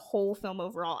love the whole film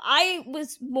overall. I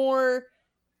was more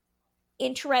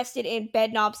interested in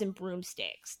Bedknobs and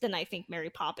Broomsticks than I think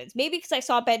Mary Poppins. Maybe because I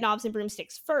saw Bedknobs and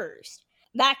Broomsticks first.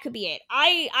 That could be it.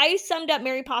 I summed up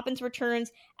Mary Poppins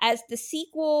Returns as the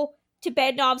sequel to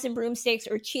Bedknobs and Broomsticks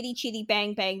or Chitty Chitty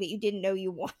Bang Bang that you didn't know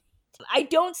you wanted. I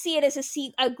don't see it as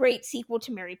a great sequel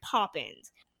to Mary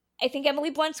Poppins. I think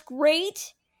Emily Blunt's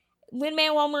great.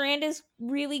 Lin-Manuel Miranda's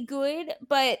really good,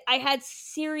 but I had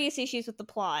serious issues with the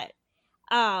plot.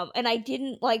 And I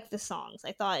didn't like the songs.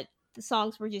 I thought the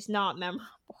songs were just not memorable.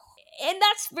 And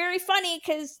that's very funny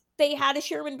because they had a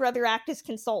Sherman Brother act as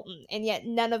consultant, and yet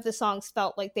none of the songs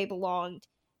felt like they belonged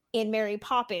in Mary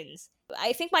Poppins.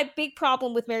 I think my big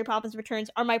problem with Mary Poppins Returns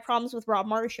are my problems with Rob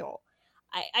Marshall.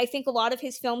 I think a lot of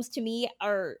his films to me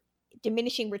are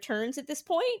diminishing returns at this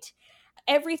point.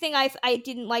 Everything I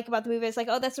didn't like about the movie is like,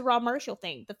 oh, that's a Rob Marshall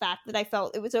thing. The fact that I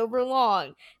felt it was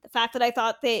overlong. The fact that I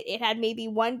thought that it had maybe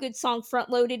one good song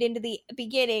front-loaded into the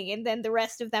beginning and then the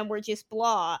rest of them were just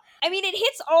blah. I mean, it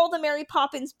hits all the Mary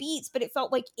Poppins beats, but it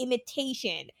felt like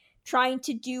imitation, trying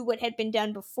to do what had been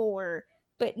done before,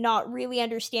 but not really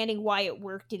understanding why it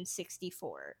worked in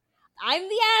 1964. I'm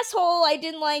the asshole. I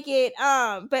didn't like it.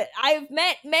 But I've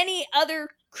met many other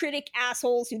critic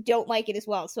assholes who don't like it as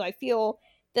well. So I feel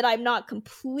that I'm not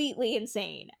completely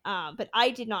insane. But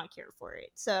I did not care for it.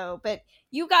 So, but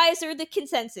you guys are the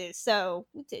consensus. So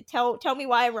tell me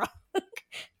why I'm wrong.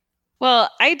 Well,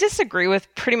 I disagree with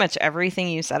pretty much everything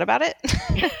you said about it.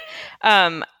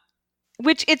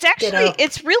 Which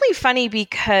it's really funny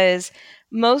because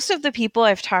most of the people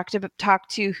I've talked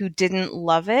to who didn't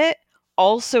love it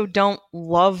also don't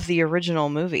love the original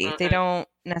movie. They don't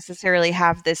necessarily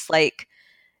have this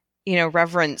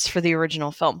reverence for the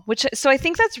original film, so I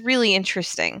think that's really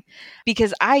interesting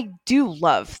because I do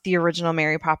love the original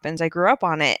Mary Poppins. I grew up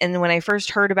on it. And when I first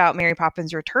heard about Mary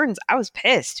Poppins Returns, I was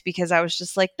pissed because I was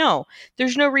just like, no,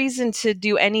 there's no reason to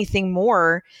do anything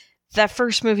more. That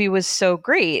first movie was so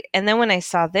great. And then when I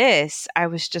saw this, I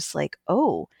was just like,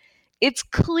 oh, it's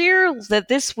clear that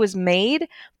this was made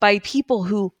by people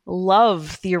who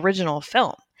love the original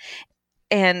film.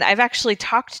 And I've actually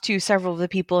talked to several of the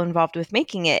people involved with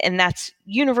making it, and that's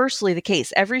universally the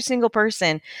case. Every single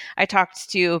person I talked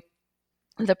to,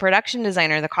 the production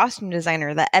designer, the costume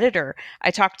designer, the editor, I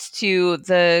talked to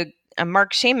the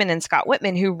Mark Shaman and Scott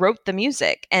Whitman who wrote the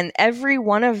music, and every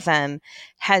one of them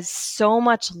has so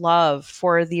much love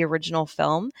for the original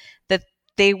film that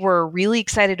they were really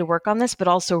excited to work on this, but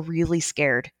also really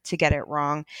scared to get it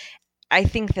wrong. I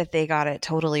think that they got it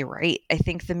totally right. I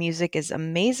think the music is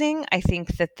amazing. I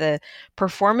think that the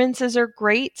performances are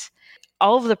great.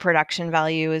 All of the production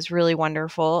value is really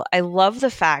wonderful. I love the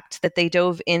fact that they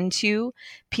dove into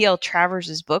P.L.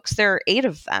 Travers' books. There are 8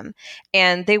 of them.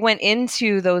 And they went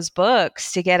into those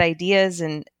books to get ideas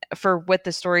and for what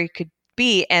the story could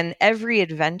be. And every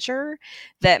adventure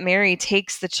that Mary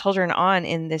takes the children on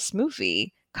in this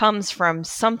movie comes from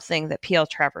something that P.L.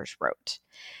 Travers wrote.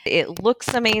 It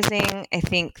looks amazing. I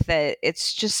think that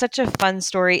it's just such a fun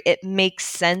story. It makes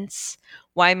sense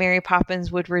why Mary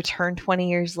Poppins would return 20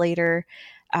 years later.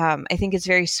 I think it's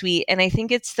very sweet. And I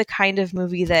think it's the kind of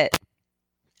movie that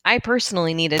I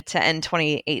personally needed to end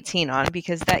 2018 on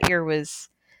because that year was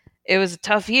a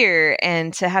tough year.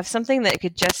 And to have something that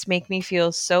could just make me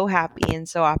feel so happy and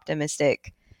so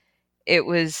optimistic, it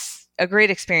was a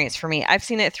great experience for me. I've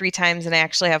seen it 3 times and I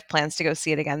actually have plans to go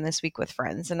see it again this week with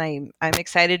friends. And I'm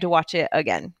excited to watch it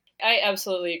again. I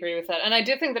absolutely agree with that. And I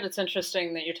do think that it's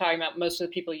interesting that you're talking about most of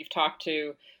the people you've talked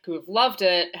to who have loved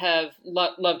it have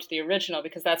loved the original,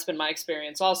 because that's been my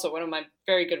experience also. One of my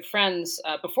very good friends,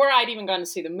 before I'd even gone to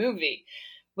see the movie,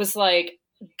 was like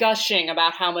gushing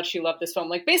about how much she loved this film.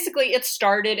 Like basically it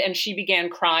started and she began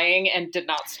crying and did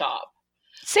not stop.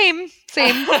 Same.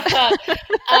 Same.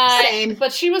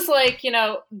 But she was like,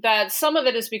 that some of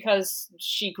it is because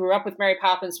she grew up with Mary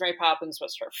Poppins. Mary Poppins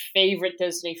was her favorite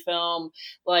Disney film.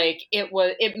 Like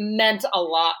it meant a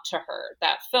lot to her,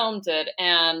 that film did.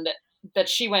 And that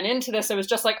she went into this, it was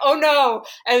just like, oh no,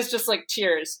 and it's just like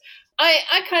tears.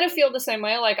 I kind of feel the same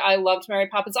way. Like, I loved Mary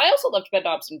Poppins. I also loved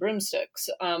Bedknobs and Broomsticks.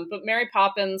 But Mary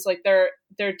Poppins, like, there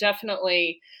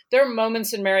are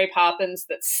moments in Mary Poppins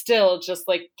that still just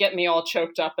like get me all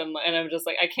choked up, and I'm just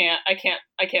like, I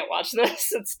can't watch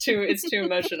this. It's too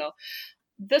emotional.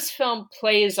 This film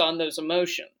plays on those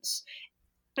emotions.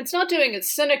 It's not doing it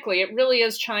cynically. It really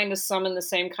is trying to summon the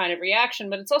same kind of reaction,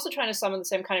 but it's also trying to summon the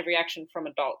same kind of reaction from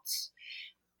adults.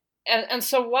 And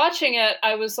so watching it,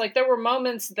 I was like, there were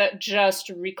moments that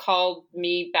just recalled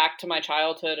me back to my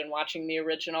childhood and watching the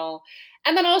original.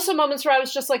 And then also moments where I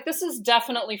was just like, this is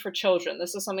definitely for children.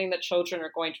 This is something that children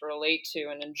are going to relate to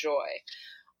and enjoy.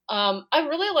 I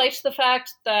really liked the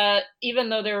fact that even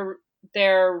though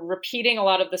they're repeating a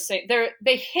lot of the same,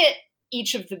 they hit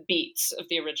each of the beats of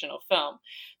the original film.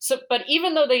 But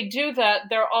even though they do that,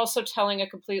 they're also telling a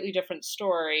completely different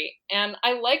story. And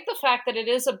I like the fact that it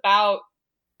is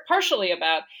partially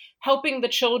about helping the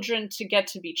children to get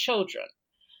to be children.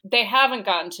 They haven't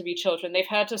gotten to be children. They've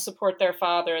had to support their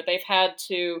father. They've had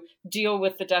to deal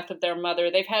with the death of their mother.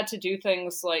 They've had to do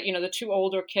things like, the two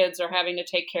older kids are having to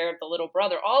take care of the little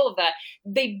brother, all of that.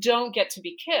 They don't get to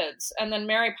be kids. And then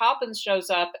Mary Poppins shows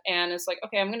up and is like,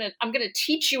 okay, I'm going to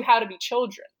teach you how to be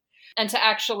children and to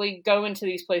actually go into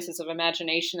these places of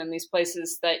imagination and these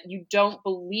places that you don't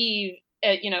believe,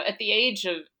 at the age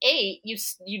of 8,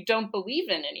 you don't believe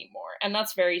in anymore. And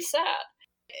that's very sad.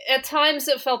 At times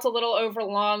it felt a little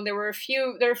overlong. There were a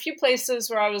few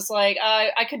places where I was like,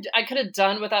 I could have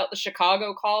done without the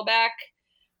Chicago callback.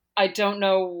 I don't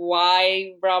know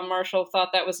why Rob Marshall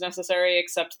thought that was necessary,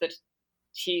 except that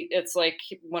it's like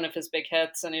one of his big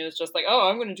hits, and he was just like, oh,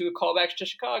 I'm going to do a callback to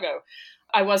Chicago.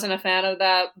 I wasn't a fan of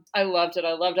that. I loved it.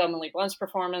 I loved Emily Blunt's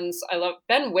performance. I love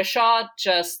Ben Whishaw,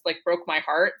 just like broke my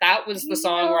heart. That was the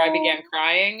song where I began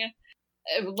crying.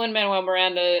 Lin-Manuel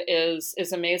Miranda is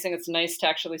amazing. It's nice to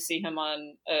actually see him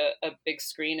on a big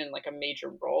screen in like a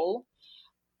major role.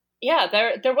 Yeah,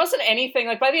 there wasn't anything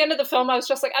like by the end of the film, I was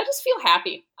just like, I just feel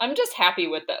happy. I'm just happy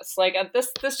with this. Like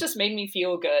this just made me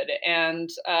feel good. And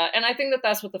I think that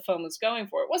that's what the film was going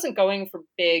for. It wasn't going for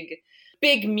big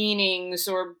meanings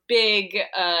or big,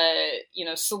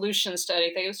 solutions to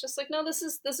anything. It was just like, no, this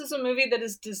is a movie that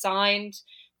is designed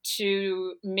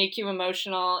to make you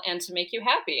emotional and to make you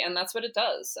happy. And that's what it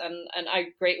does. And I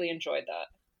greatly enjoyed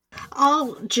that.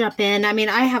 I'll jump in. I mean,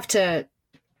 I have to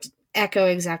echo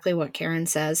exactly what Karen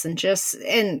says and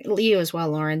you as well,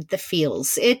 Lauren, the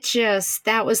feels.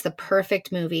 That was the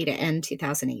perfect movie to end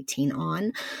 2018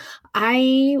 on.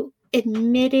 I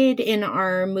admitted in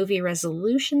our movie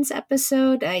resolutions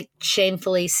episode, I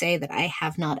shamefully say that I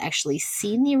have not actually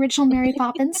seen the original Mary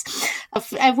Poppins.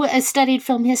 I've studied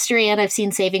film history and I've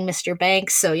seen Saving Mr.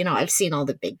 Banks. So, I've seen all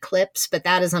the big clips, but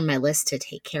that is on my list to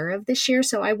take care of this year.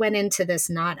 So I went into this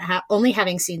not only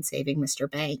having seen Saving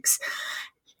Mr. Banks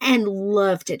and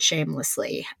loved it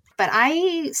shamelessly. But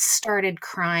I started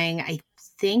crying, I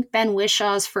think, Ben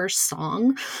Wishaw's first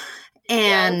song.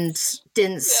 And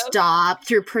didn't stop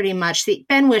through pretty much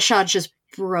Ben Whishaw just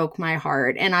broke my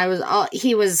heart. And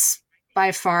he was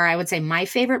by far, I would say, my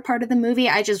favorite part of the movie.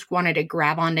 I just wanted to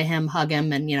grab onto him, hug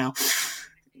him, and,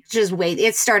 just wait.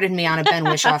 It started me on a Ben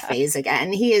Whishaw phase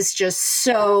again. He is just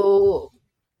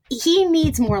he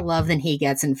needs more love than he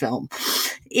gets in film.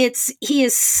 He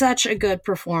is such a good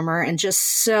performer, and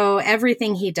just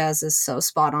everything he does is so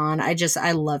spot on.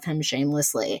 I love him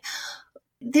shamelessly.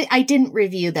 I didn't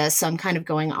review this, so I'm kind of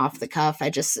going off the cuff.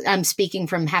 I'm speaking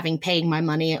from having paid my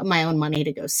own money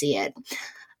to go see it.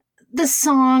 The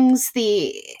songs,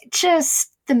 the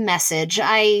message,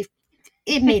 it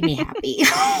made me happy.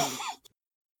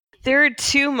 There are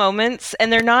two moments,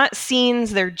 and they're not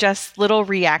scenes, they're just little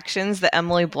reactions that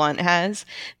Emily Blunt has,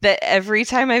 that every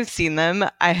time I've seen them,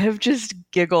 I have just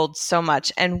giggled so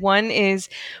much. And one is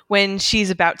when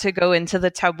she's about to go into the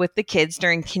tub with the kids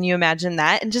during Can You Imagine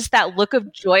That? And just that look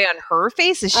of joy on her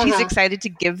face as she's excited to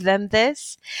give them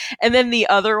this. And then the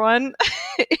other one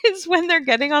is when they're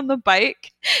getting on the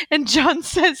bike and John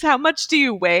says, "How much do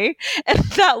you weigh?" And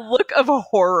that look of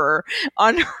horror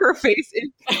on her face is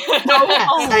so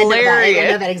hilarious.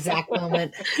 I know that exact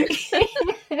moment.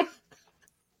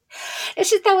 It's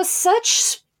just, that was such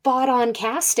spot on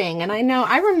casting. And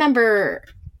I remember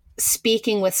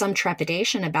speaking with some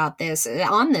trepidation about this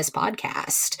on this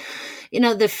podcast.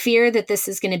 the fear that this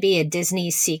is going to be a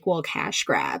Disney sequel cash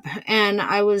grab. And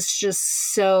I was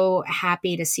just so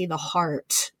happy to see the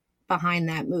heart behind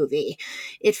that movie.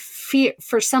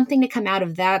 For something to come out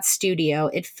of that studio,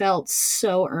 it felt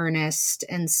so earnest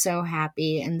and so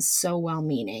happy and so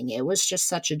well-meaning. It was just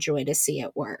such a joy to see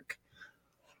it work.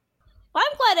 Well,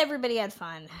 I'm glad everybody had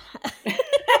fun.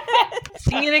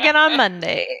 Seeing it again on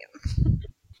Monday.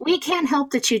 We can't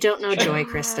help that you don't know joy,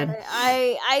 Kristen.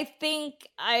 I think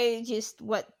I just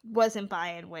wasn't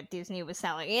buying what Disney was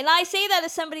selling. And I say that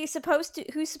as somebody who's supposed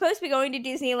to be going to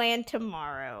Disneyland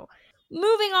tomorrow.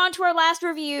 Moving on to our last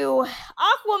review,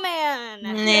 Aquaman.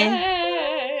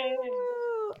 Yay!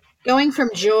 Going from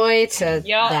joy to that.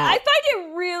 I find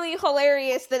it really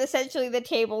hilarious that essentially the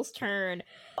tables turn.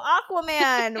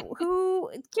 Aquaman,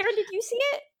 Karen, did you see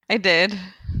it? I did.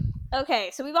 Okay,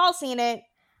 so we've all seen it.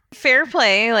 Fair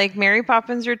play. Like Mary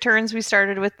Poppins Returns, we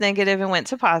started with negative and went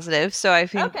to positive. So I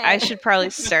think I should probably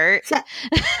start.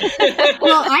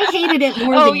 Well, I hated it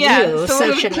more than you.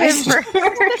 So should I start?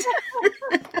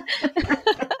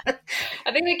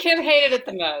 I think that Kim hated it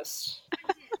the most.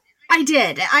 I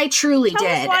did. I truly Tell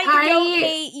did. Us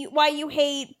why you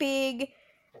hate big,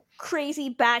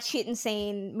 crazy, batshit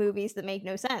insane movies that make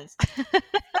no sense.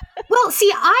 Well,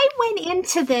 see, I went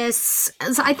into this,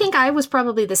 I think I was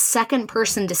probably the second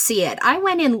person to see it. I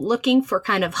went in looking for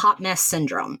kind of hot mess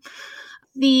syndrome,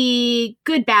 the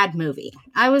good, bad movie.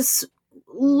 I was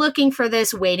looking for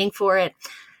this, waiting for it.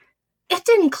 It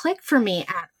didn't click for me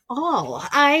at all.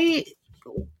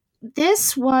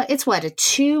 It's a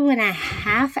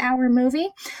 2.5 hour movie.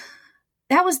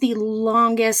 That was the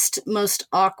longest, most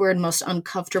awkward, most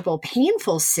uncomfortable,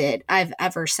 painful sit I've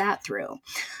ever sat through.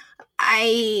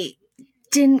 I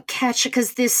didn't catch it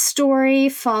because this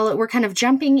story we're kind of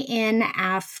jumping in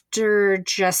after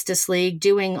Justice League,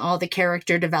 doing all the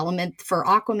character development for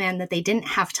Aquaman that they didn't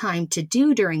have time to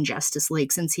do during Justice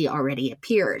League since he already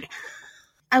appeared.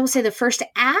 I will say the first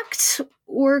act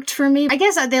worked for me. I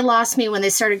guess they lost me when they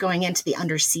started going into the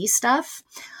undersea stuff.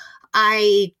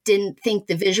 I didn't think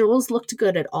the visuals looked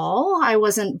good at all. I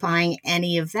wasn't buying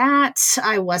any of that.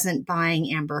 I wasn't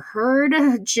buying Amber Heard.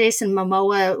 Jason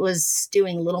Momoa was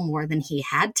doing a little more than he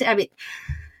had to. I mean,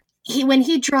 when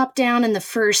he dropped down in the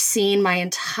first scene, my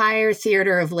entire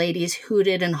theater of ladies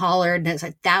hooted and hollered. And it's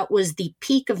like, that was the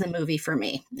peak of the movie for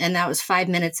me. And that was 5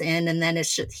 minutes in. And then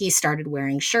he started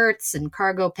wearing shirts and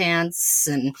cargo pants,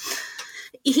 and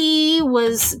he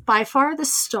was by far the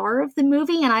star of the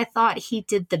movie, and I thought he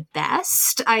did the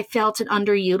best. I felt it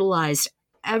underutilized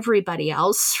everybody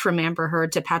else, from Amber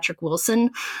Heard to Patrick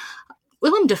Wilson.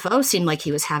 Willem Dafoe seemed like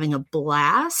he was having a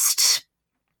blast.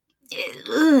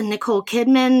 Nicole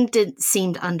Kidman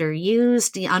seemed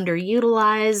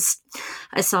underutilized.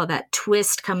 I saw that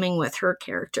twist coming with her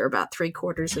character about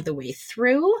 3/4 of the way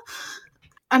through.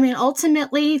 I mean,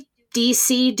 ultimately,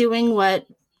 DC doing what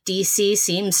DC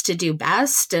seems to do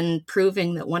best and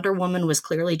proving that Wonder Woman was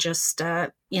clearly just,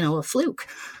 a fluke.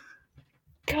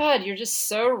 God, you're just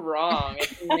so wrong.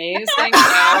 It's amazing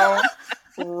how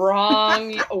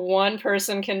wrong one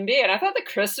person can be. And I thought that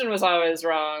Kristen was always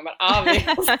wrong, but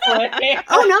obviously.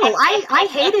 Oh, no, I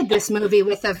hated this movie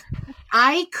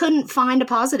I couldn't find a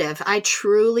positive. I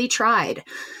truly tried.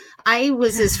 I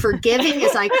was as forgiving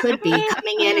as I could be,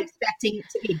 coming in expecting it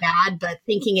to be bad, but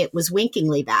thinking it was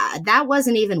winkingly bad. That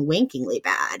wasn't even winkingly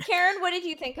bad. Karen, what did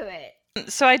you think of it?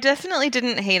 So I definitely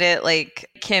didn't hate it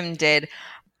like Kim did.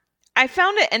 I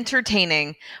found it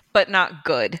entertaining, but not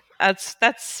good.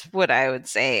 That's what I would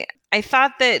say. I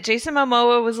thought that Jason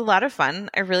Momoa was a lot of fun.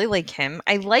 I really like him.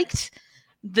 I liked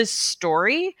the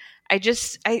story.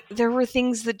 There were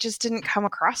things that just didn't come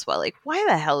across well. Like, why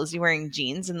the hell is he wearing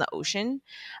jeans in the ocean?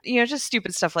 Just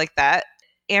stupid stuff like that.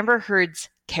 Amber Heard's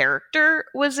character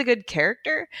was a good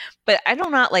character, but I do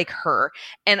not like her.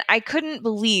 And I couldn't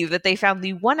believe that they found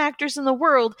the one actress in the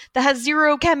world that has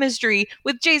zero chemistry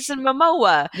with Jason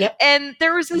Momoa. Yep. And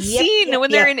there was a scene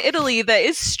when they're in Italy that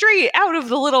is straight out of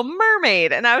The Little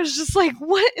Mermaid. And I was just like,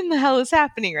 what in the hell is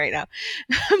happening right now?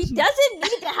 He doesn't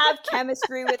need to have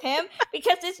chemistry with him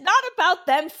because it's not about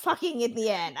them fucking in the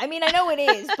end. I mean, I know it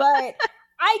is, but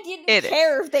I didn't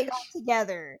care if they got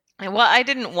together. Well, I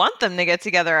didn't want them to get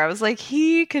together. I was like,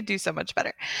 he could do so much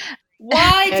better.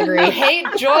 Why do you hate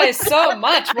Joy so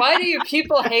much? Why do you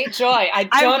people hate Joy? I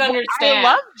don't understand. I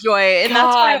love Joy, and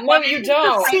that's why you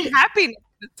don't. See, happiness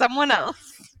with someone else.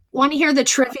 Want to hear the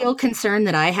trivial concern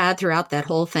that I had throughout that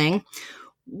whole thing?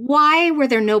 Why were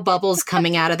there no bubbles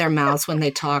coming out of their mouths when they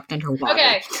talked underwater?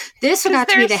 Okay. This got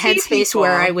to be the headspace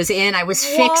where I was in. I was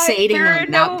fixating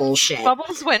on that bullshit.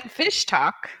 Bubbles when fish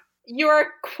talk. You are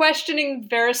questioning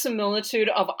verisimilitude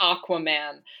of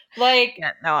Aquaman. Like,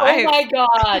 Yeah, no, my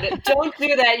God, don't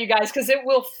do that, you guys, because it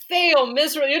will fail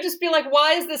miserably. You'll just be like,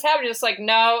 why is this happening? Just like,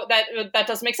 no, that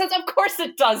doesn't make sense. Of course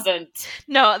it doesn't.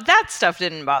 No, that stuff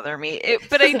didn't bother me.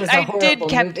 But It was a I did horrible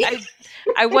kept movie.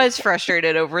 I was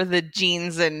frustrated over the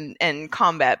jeans and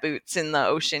combat boots in the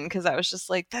ocean because I was just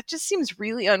like, that just seems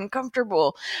really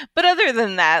uncomfortable. But other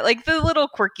than that, like the little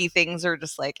quirky things are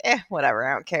just like, whatever,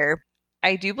 I don't care.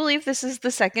 I do believe this is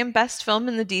the second best film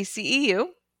in the DCEU.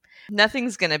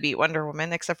 Nothing's going to beat Wonder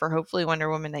Woman except for hopefully Wonder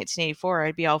Woman 1984.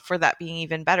 I'd be all for that being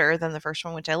even better than the first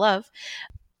one, which I love.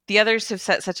 The others have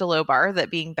set such a low bar that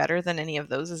being better than any of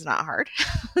those is not hard.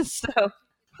 So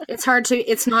it's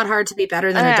not hard to be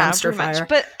better than a dumpster fire.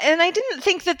 And I didn't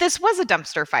think that this was a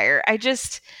dumpster fire. I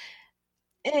just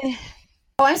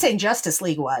Oh, I'm saying Justice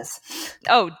League was.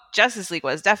 Oh, Justice League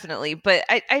was definitely, but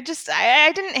I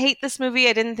didn't hate this movie.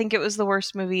 I didn't think it was the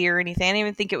worst movie or anything. I didn't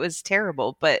even think it was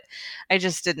terrible, but I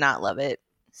just did not love it.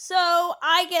 So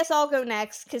I guess I'll go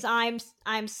next because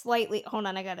I'm slightly. Hold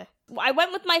on, I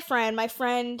went with my friend. My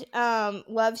friend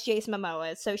loves Jason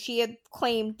Momoa, so she had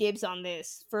claimed dibs on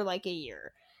this for like a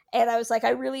year, and I was like,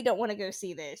 I really don't want to go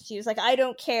see this. She was like, I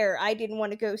don't care. I didn't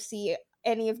want to go see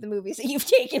any of the movies that you've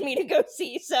taken me to go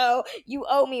see, so you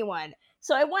owe me one.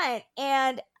 So I went,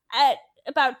 and at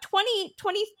about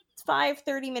 25,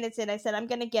 30 minutes in, I said, I'm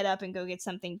gonna get up and go get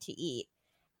something to eat.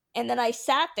 And then I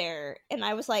sat there, and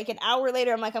I was like, an hour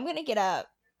later, I'm like, I'm gonna get up.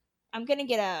 I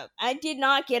did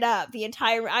not get up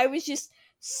I was just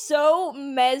so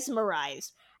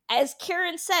mesmerized. As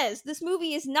Karen says, this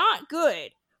movie is not good,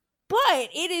 but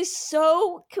it is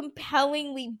so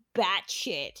compellingly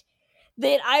batshit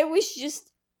that I was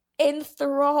just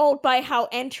enthralled by how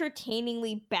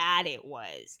entertainingly bad it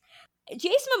was.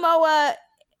 Jason Momoa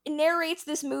narrates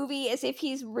this movie as if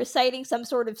he's reciting some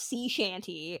sort of sea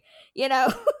shanty,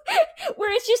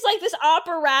 where it's just like this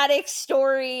operatic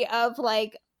story of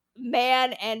like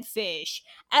man and fish.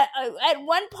 At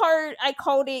one part, I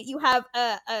called it, you have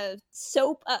a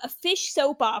fish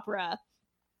soap opera.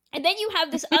 And then you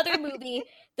have this other movie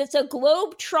that's a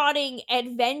globe-trotting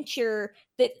adventure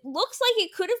that looks like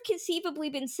it could have conceivably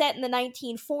been set in the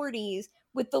 1940s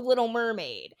with The Little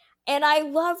Mermaid. And I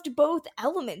loved both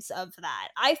elements of that.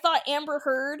 I thought Amber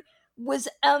Heard was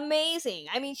amazing.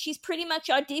 I mean, she's pretty much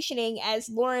auditioning, as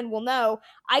Lauren will know.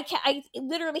 I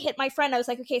literally hit my friend. I was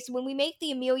like, okay, so when we make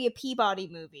the Amelia Peabody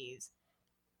movies,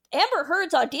 Amber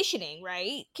Heard's auditioning,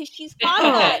 right? Because she's got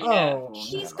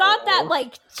that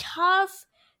like tough,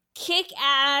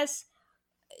 kick-ass,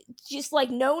 just like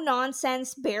no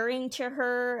nonsense bearing to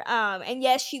her. And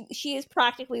yes, she is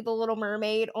practically the Little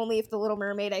Mermaid, only if the Little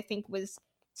Mermaid, I think, was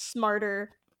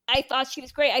smarter. I thought she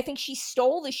was great. I think she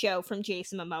stole the show from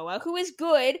Jason Momoa, who is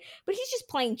good, but he's just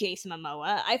playing Jason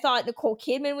Momoa. I thought Nicole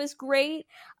Kidman was great,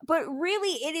 but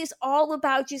really it is all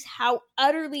about just how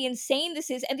utterly insane this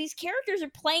is, and these characters are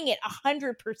playing it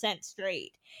 100%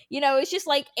 straight. It's just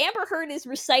like Amber Heard is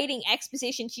reciting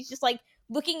exposition. She's just like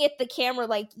looking at the camera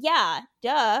like, yeah,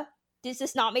 duh. Does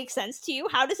this not make sense to you?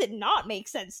 How does it not make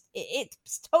sense?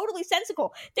 It's totally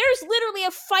sensical. There's literally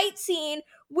a fight scene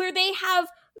where they have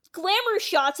glamour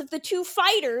shots of the two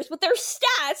fighters with their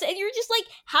stats, and you're just like,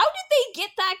 how did they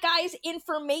get that guy's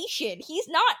information? He's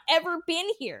not ever been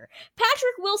here.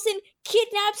 Patrick Wilson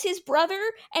kidnaps his brother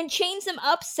and chains him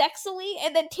up sexily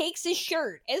and then takes his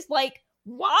shirt as like,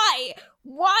 why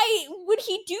would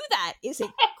he do that? Is it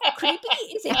creepy?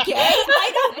 Is it gay?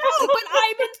 I don't know, but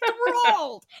I'm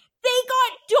enthralled. They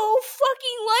got Dolph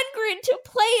fucking Lundgren to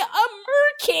play a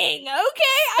merking,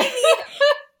 okay? I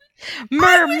mean,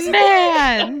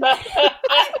 Merman!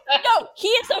 No, he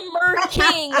is a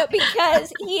mer-king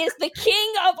because he is the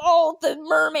king of all the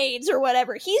mermaids or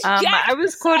whatever. He's Jack I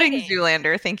was quoting Poseidon.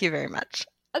 Zoolander. Thank you very much.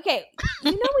 Okay,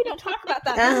 we don't talk about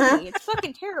that movie. It's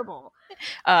fucking terrible.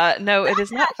 No, it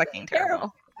is not fucking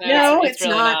terrible. No, it's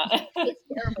really not. It's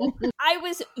terrible. I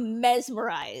was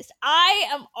mesmerized. I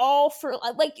am all for,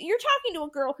 like, you're talking to a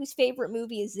girl whose favorite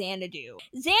movie is Xanadu.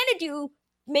 Xanadu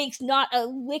makes not a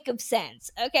lick of sense,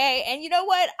 okay? And you know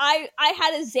what? I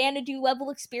had a Xanadu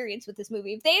level experience with this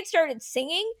movie. If they had started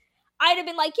singing, I'd have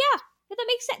been like, yeah, that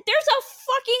makes sense. There's a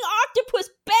fucking octopus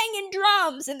banging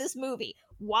drums in this movie.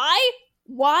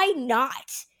 Why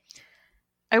not?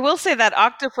 I will say that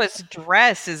octopus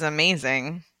dress is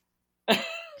amazing.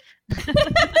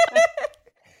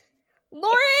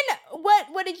 Lauren,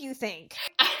 what did you think?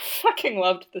 I fucking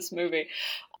loved this movie.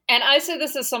 And I say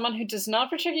this as someone who does not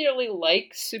particularly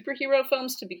like superhero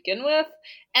films to begin with,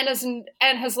 and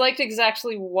has liked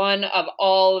exactly one of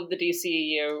all of the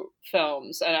DCEU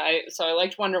films. And so I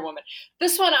liked Wonder Woman.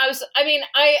 This one, I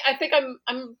think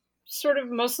I'm sort of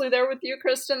mostly there with you,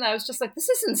 Kristen. I was just like, this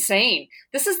is insane.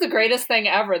 This is the greatest thing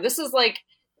ever. This is like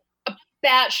a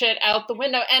batshit out the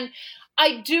window. And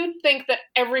I do think that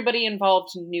everybody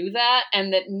involved knew that,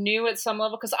 and that knew at some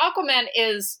level, because Aquaman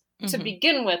is, to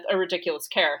begin with, a ridiculous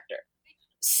character.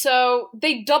 So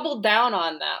they doubled down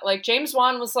on that. Like, James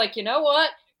Wan was like, you know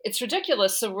what? It's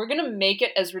ridiculous, so we're going to make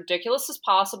it as ridiculous as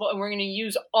possible, and we're going to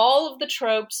use all of the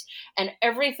tropes and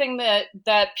everything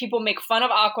that people make fun of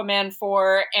Aquaman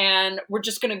for, and we're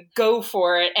just going to go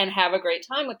for it and have a great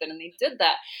time with it. And they did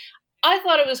that. I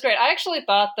thought it was great. I actually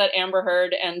thought that Amber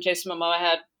Heard and Jason Momoa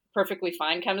had perfectly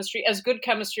fine chemistry, as good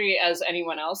chemistry as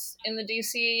anyone else in the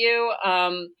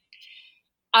DCEU.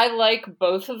 I like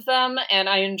both of them, and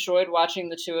I enjoyed watching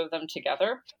the two of them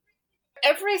together.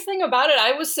 Everything about it,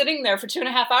 I was sitting there for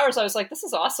 2.5 hours. I was like, this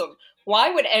is awesome. Why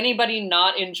would anybody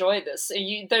not enjoy this?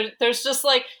 There's just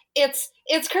like, it's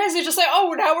crazy. Just like,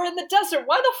 oh, now we're in the desert.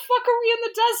 Why the fuck are we in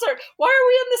the desert? Why are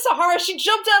we in the Sahara? She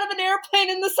jumped out of an airplane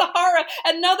in the Sahara,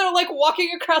 and now they're like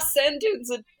walking across sand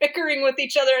dunes and bickering with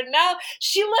each other. And now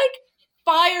she like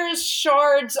fires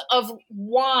shards of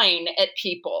wine at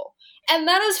people. And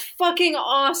that is fucking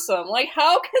awesome. Like,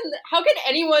 how can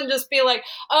anyone just be like,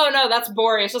 oh no, that's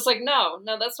boring? It's just like, no,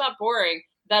 that's not boring.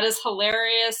 That is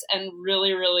hilarious and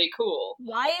really, really cool.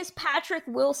 Why is Patrick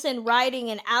Wilson riding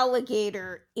an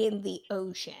alligator in the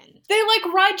ocean? They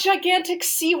like ride gigantic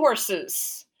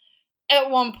seahorses at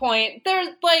one point.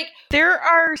 There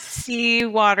are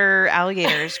seawater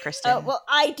alligators, Kristen. Oh, well,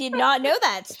 I did not know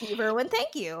that, Steve Irwin.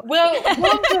 Thank you. Well,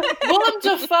 Willem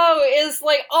Dafoe is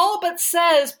like all but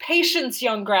says, "Patience,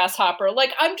 young grasshopper."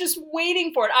 Like, I'm just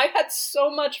waiting for it. I've had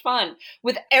so much fun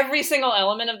with every single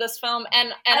element of this film,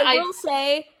 and I will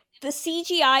say, the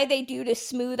CGI they do to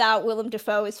smooth out Willem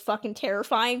Dafoe is fucking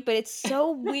terrifying, but it's so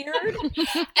weird, and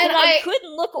I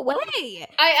couldn't look away.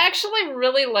 I actually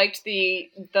really liked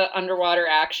the underwater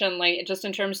action, like, just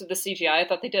in terms of the CGI. I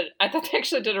thought they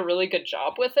actually did a really good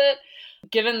job with it.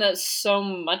 Given that so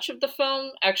much of the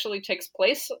film actually takes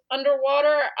place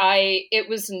underwater, it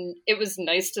was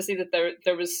nice to see that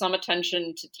there was some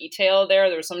attention to detail there.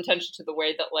 There was some attention to the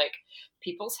way that like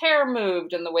people's hair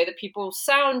moved and the way that people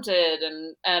sounded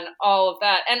and all of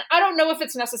that. And I don't know if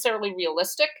it's necessarily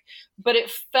realistic, but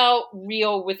it felt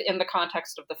real within the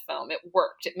context of the film. It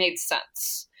worked. It made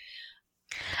sense.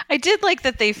 I did like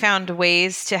that they found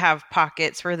ways to have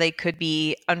pockets where they could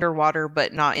be underwater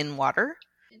but not in water.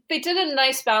 They did a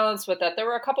nice balance with that. There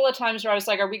were a couple of times where I was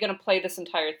like, are we going to play this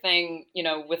entire thing,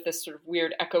 with this sort of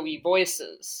weird echoey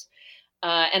voices?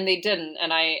 And they didn't.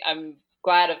 And I'm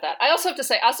glad of that. I also have to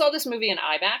say, I saw this movie in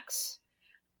IMAX.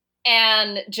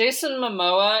 And Jason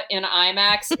Momoa in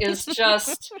IMAX is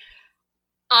just...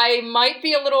 I might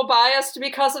be a little biased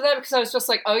because of that, because I was just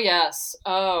like, oh, yes.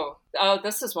 Oh,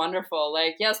 this is wonderful.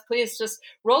 Like, yes, please just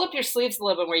roll up your sleeves a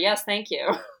little bit more. Yes, thank you.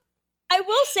 I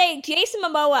will say, Jason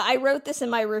Momoa, I wrote this in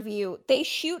my review, they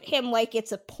shoot him like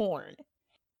it's a porn.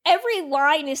 Every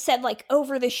line is said like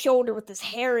over the shoulder with his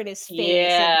hair in his face.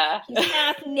 Yeah. And he's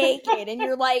half naked. And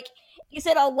you're like, is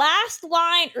it a last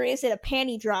line or is it a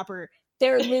panty dropper?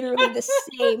 They're literally the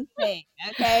same thing,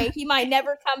 okay? He might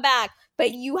never come back,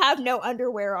 but you have no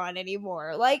underwear on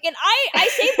anymore. Like, and I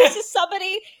say this as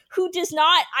somebody who does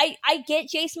not, I get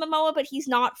Jason Momoa, but he's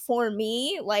not for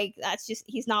me. Like,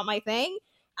 he's not my thing.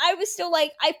 I was still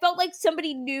like, I felt like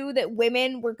somebody knew that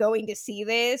women were going to see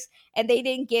this and they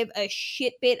didn't give a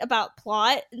shit bit about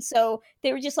plot. And so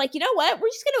they were just like, you know what? We're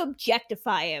just going to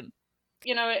objectify him.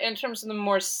 In terms of the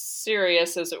more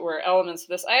serious, as it were, elements of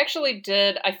this, I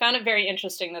found it very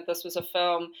interesting that this was a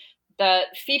film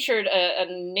that featured a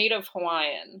native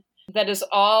Hawaiian that is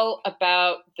all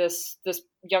about this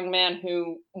young man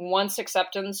who wants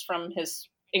acceptance from his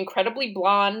incredibly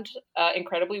blonde,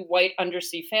 incredibly white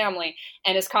undersea family,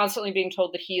 and is constantly being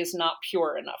told that he is not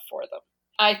pure enough for them.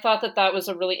 I thought that was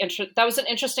that was an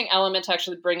interesting element to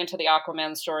actually bring into the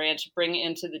Aquaman story and to bring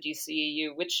into the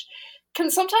DCEU, which can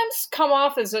sometimes come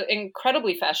off as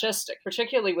incredibly fascistic,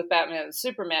 particularly with Batman and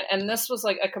Superman. And this was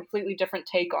like a completely different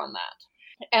take on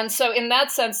that. And so in that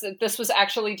sense, that this was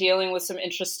actually dealing with some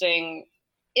interesting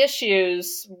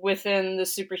issues within the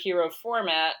superhero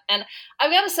format. And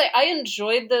I've got to say, I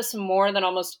enjoyed this more than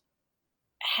almost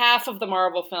half of the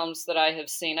Marvel films that I have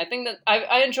seen. I think that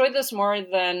I enjoyed this more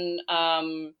than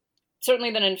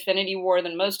certainly than Infinity War,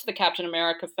 than most of the Captain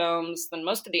America films, than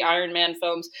most of the Iron Man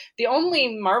films. The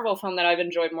only Marvel film that I've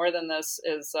enjoyed more than this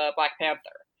is Black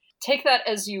Panther. Take that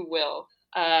as you will.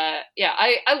 I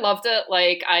loved it.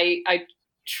 Like, I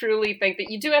truly think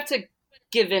that you do have to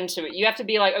give into it. You have to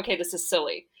be like, okay, this is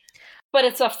silly, but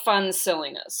it's a fun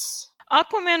silliness.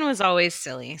 Aquaman was always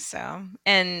silly, so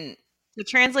To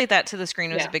translate that to the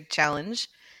screen was a big challenge.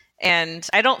 And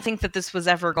I don't think that this was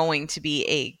ever going to be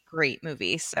a great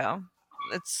movie. So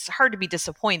it's hard to be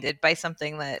disappointed by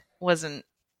something that wasn't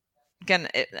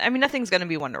gonna. Nothing's gonna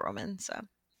be Wonder Woman. So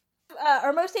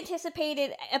our most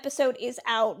anticipated episode is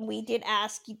out. We did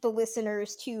ask the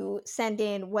listeners to send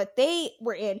in what they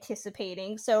were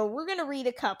anticipating. So we're gonna read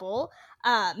a couple.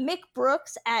 Mick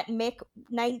Brooks at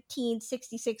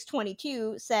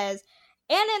Mick196622 says,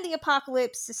 Anna and the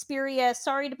Apocalypse, Suspiria,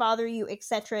 Sorry to Bother You,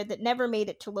 etc. that never made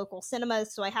it to local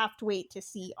cinemas, so I have to wait to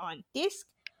see on disc.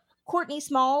 Courtney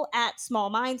Small at Small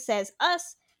Mind says,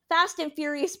 Us, Fast and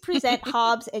Furious present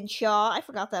Hobbs and Shaw. I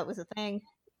forgot that was a thing.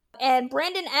 And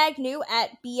Brandon Agnew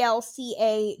at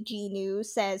BLCAG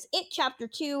News says, It Chapter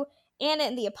 2, Anna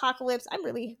and the Apocalypse. I'm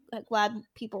really glad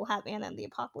people have Anna and the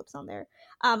Apocalypse on there.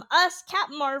 Us,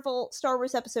 Captain Marvel, Star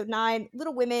Wars Episode 9,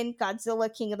 Little Women,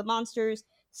 Godzilla, King of the Monsters,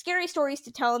 Scary Stories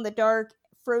to Tell in the Dark,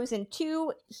 Frozen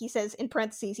 2, he says in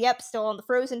parentheses, yep, still on the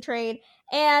Frozen train,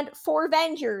 and For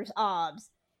Vengers, OBS.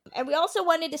 And we also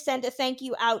wanted to send a thank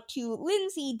you out to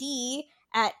Lindsay D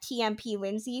at TMP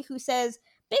Lindsay, who says,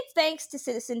 Big thanks to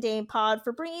Citizen Dame Pod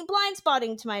for bringing Blind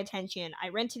Spotting to my attention. I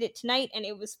rented it tonight and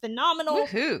it was phenomenal.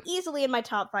 Woohoo. Easily in my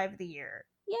top 5 of the year.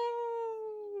 Yay!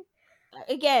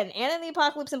 Again, Anna and the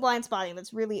Apocalypse and Blind Spotting,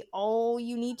 that's really all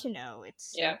you need to know.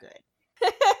 It's so good.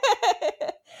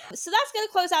 So that's going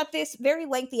to close out this very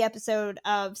lengthy episode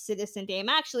of Citizen Dame.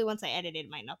 Actually, once I edit it, it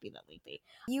might not be that lengthy.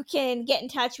 You can get in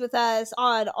touch with us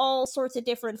on all sorts of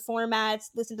different formats.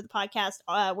 Listen to the podcast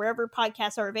wherever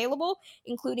podcasts are available,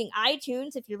 including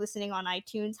iTunes. If you're listening on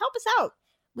iTunes, help us out.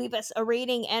 Leave us a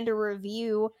rating and a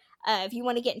review. If you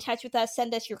want to get in touch with us,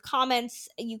 send us your comments.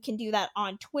 You can do that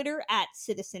on Twitter at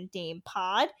Citizen Dame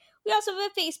Pod. We also have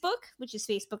a Facebook, which is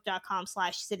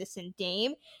facebook.com/Citizen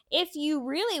Dame. If you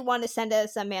really want to send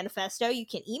us a manifesto, you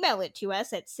can email it to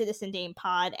us at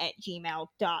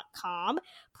citizendamepod@gmail.com.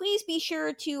 Please be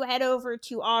sure to head over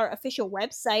to our official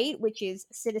website, which is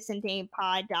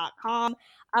citizendamepod.com.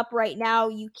 Up right now,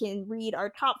 you can read our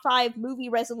top 5 movie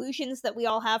resolutions that we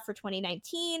all have for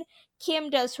 2019. Kim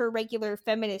does her regular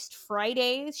Feminist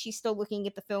Fridays. She's still looking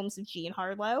at the films of Jean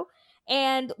Harlow.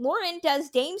 And Lauren does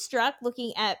Damestruck,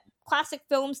 looking at classic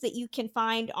films that you can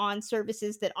find on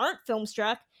services that aren't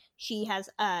Filmstruck. She has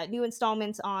new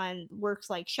installments on works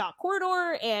like Shot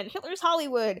Corridor and Hitler's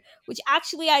Hollywood, which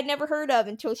actually I'd never heard of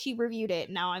until she reviewed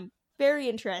it. Now I'm very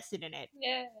interested in it.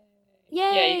 Yay.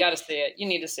 Yay. Yeah, you gotta see it. You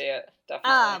need to see it.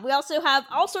 Definitely. We also have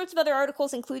all sorts of other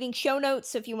articles, including show notes.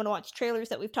 So if you want to watch trailers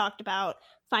that we've talked about,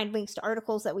 find links to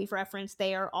articles that we've referenced,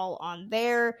 they are all on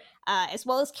there, as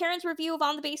well as Karen's review of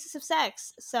On the Basis of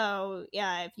Sex. So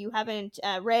yeah, if you haven't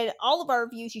read all of our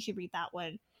reviews, you should read that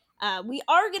one. We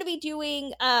are going to be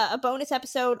doing a bonus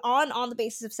episode on the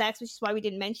Basis of Sex, which is why we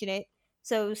didn't mention it.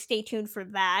 So stay tuned for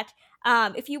that.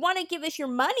 If you want to give us your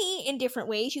money in different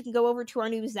ways, you can go over to our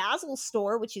new Zazzle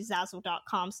store, which is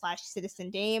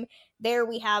zazzle.com/Citizen Dame. There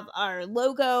we have our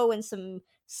logo and some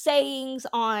sayings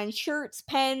on shirts,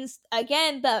 pens.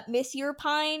 Again, the Miss Your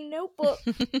Pine notebook.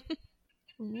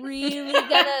 Really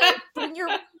gonna bring your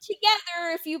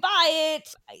together if you buy it.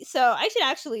 So I should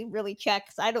actually really check,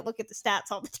 because I don't look at the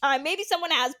stats all the time. Maybe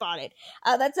someone has bought it.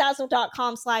 That's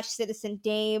Zazzle.com/Citizen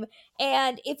Dame.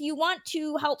 And if you want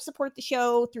to help support the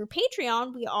show through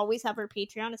Patreon, we always have our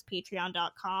Patreon. It's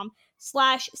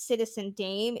patreon.com/Citizen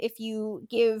Dame. If you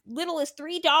give little as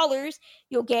 $3,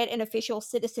 you'll get an official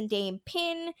Citizen Dame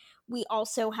pin. We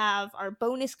also have our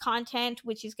bonus content,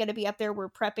 which is going to be up there. We're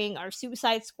prepping our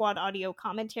Suicide Squad audio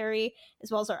commentary,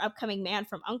 as well as our upcoming Man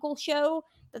from U.N.C.L.E. show.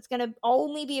 That's going to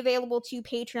only be available to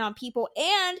Patreon people.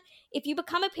 And if you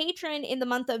become a patron in the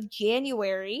month of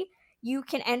January, you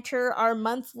can enter our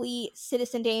monthly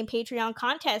Citizen Dame Patreon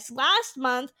contest. Last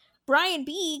month, Brian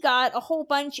B got a whole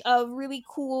bunch of really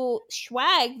cool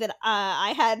swag that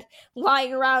I had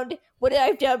lying around what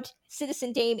I've dubbed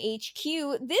Citizen Dame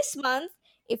HQ. This month,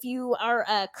 if you are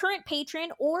a current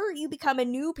patron or you become a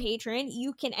new patron,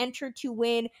 you can enter to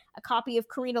win a copy of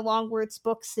Karina Longworth's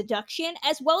book Seduction,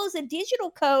 as well as a digital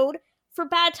code for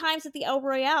Bad Times at the El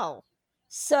Royale.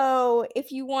 So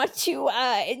if you want to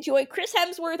enjoy Chris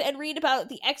Hemsworth and read about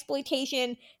the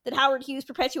exploitation that Howard Hughes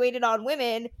perpetuated on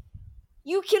women,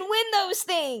 you can win those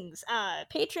things.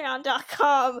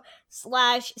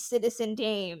 Patreon.com/Citizen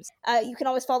Dames. You can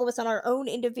always follow us on our own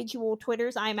individual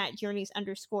Twitters. I'm at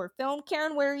Journeys_film.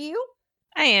 Karen, where are you?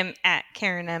 I am at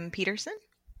Karen M. Peterson.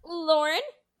 Lauren?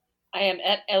 I am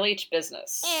at LH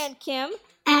Business. And Kim?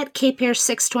 At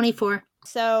KPR624.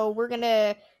 So we're going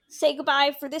to say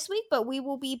goodbye for this week, but we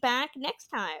will be back next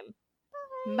time.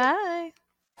 Bye.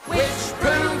 Which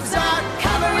proves our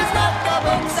cover is not the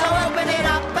book, so open it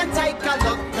up and take a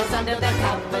look. Cause under the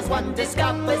covers one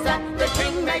discovers that the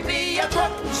king may be a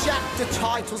crook. Chapter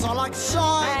titles are like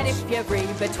signs, and if you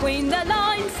read between the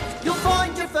lines, you'll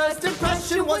find your first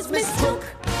impression was mistook.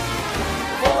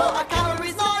 For a cover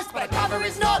is nice, but a cover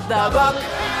is not the book.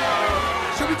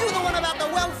 Shall we do the one about the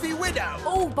wealthy widow?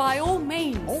 Oh, by all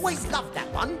means. Always loved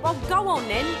that one. Well, go on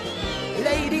then.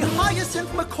 Lady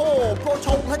Hyacinth McCaw brought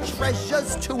all her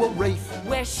treasures to a reef,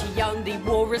 where she only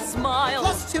wore a smile,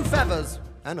 plus 2 feathers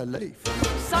and a leaf.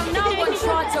 So no one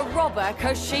tried to rob her,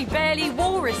 cause she barely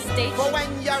wore a stitch. For when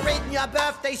you're in your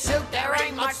birthday suit, there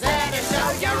ain't much there to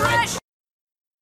show you're rich.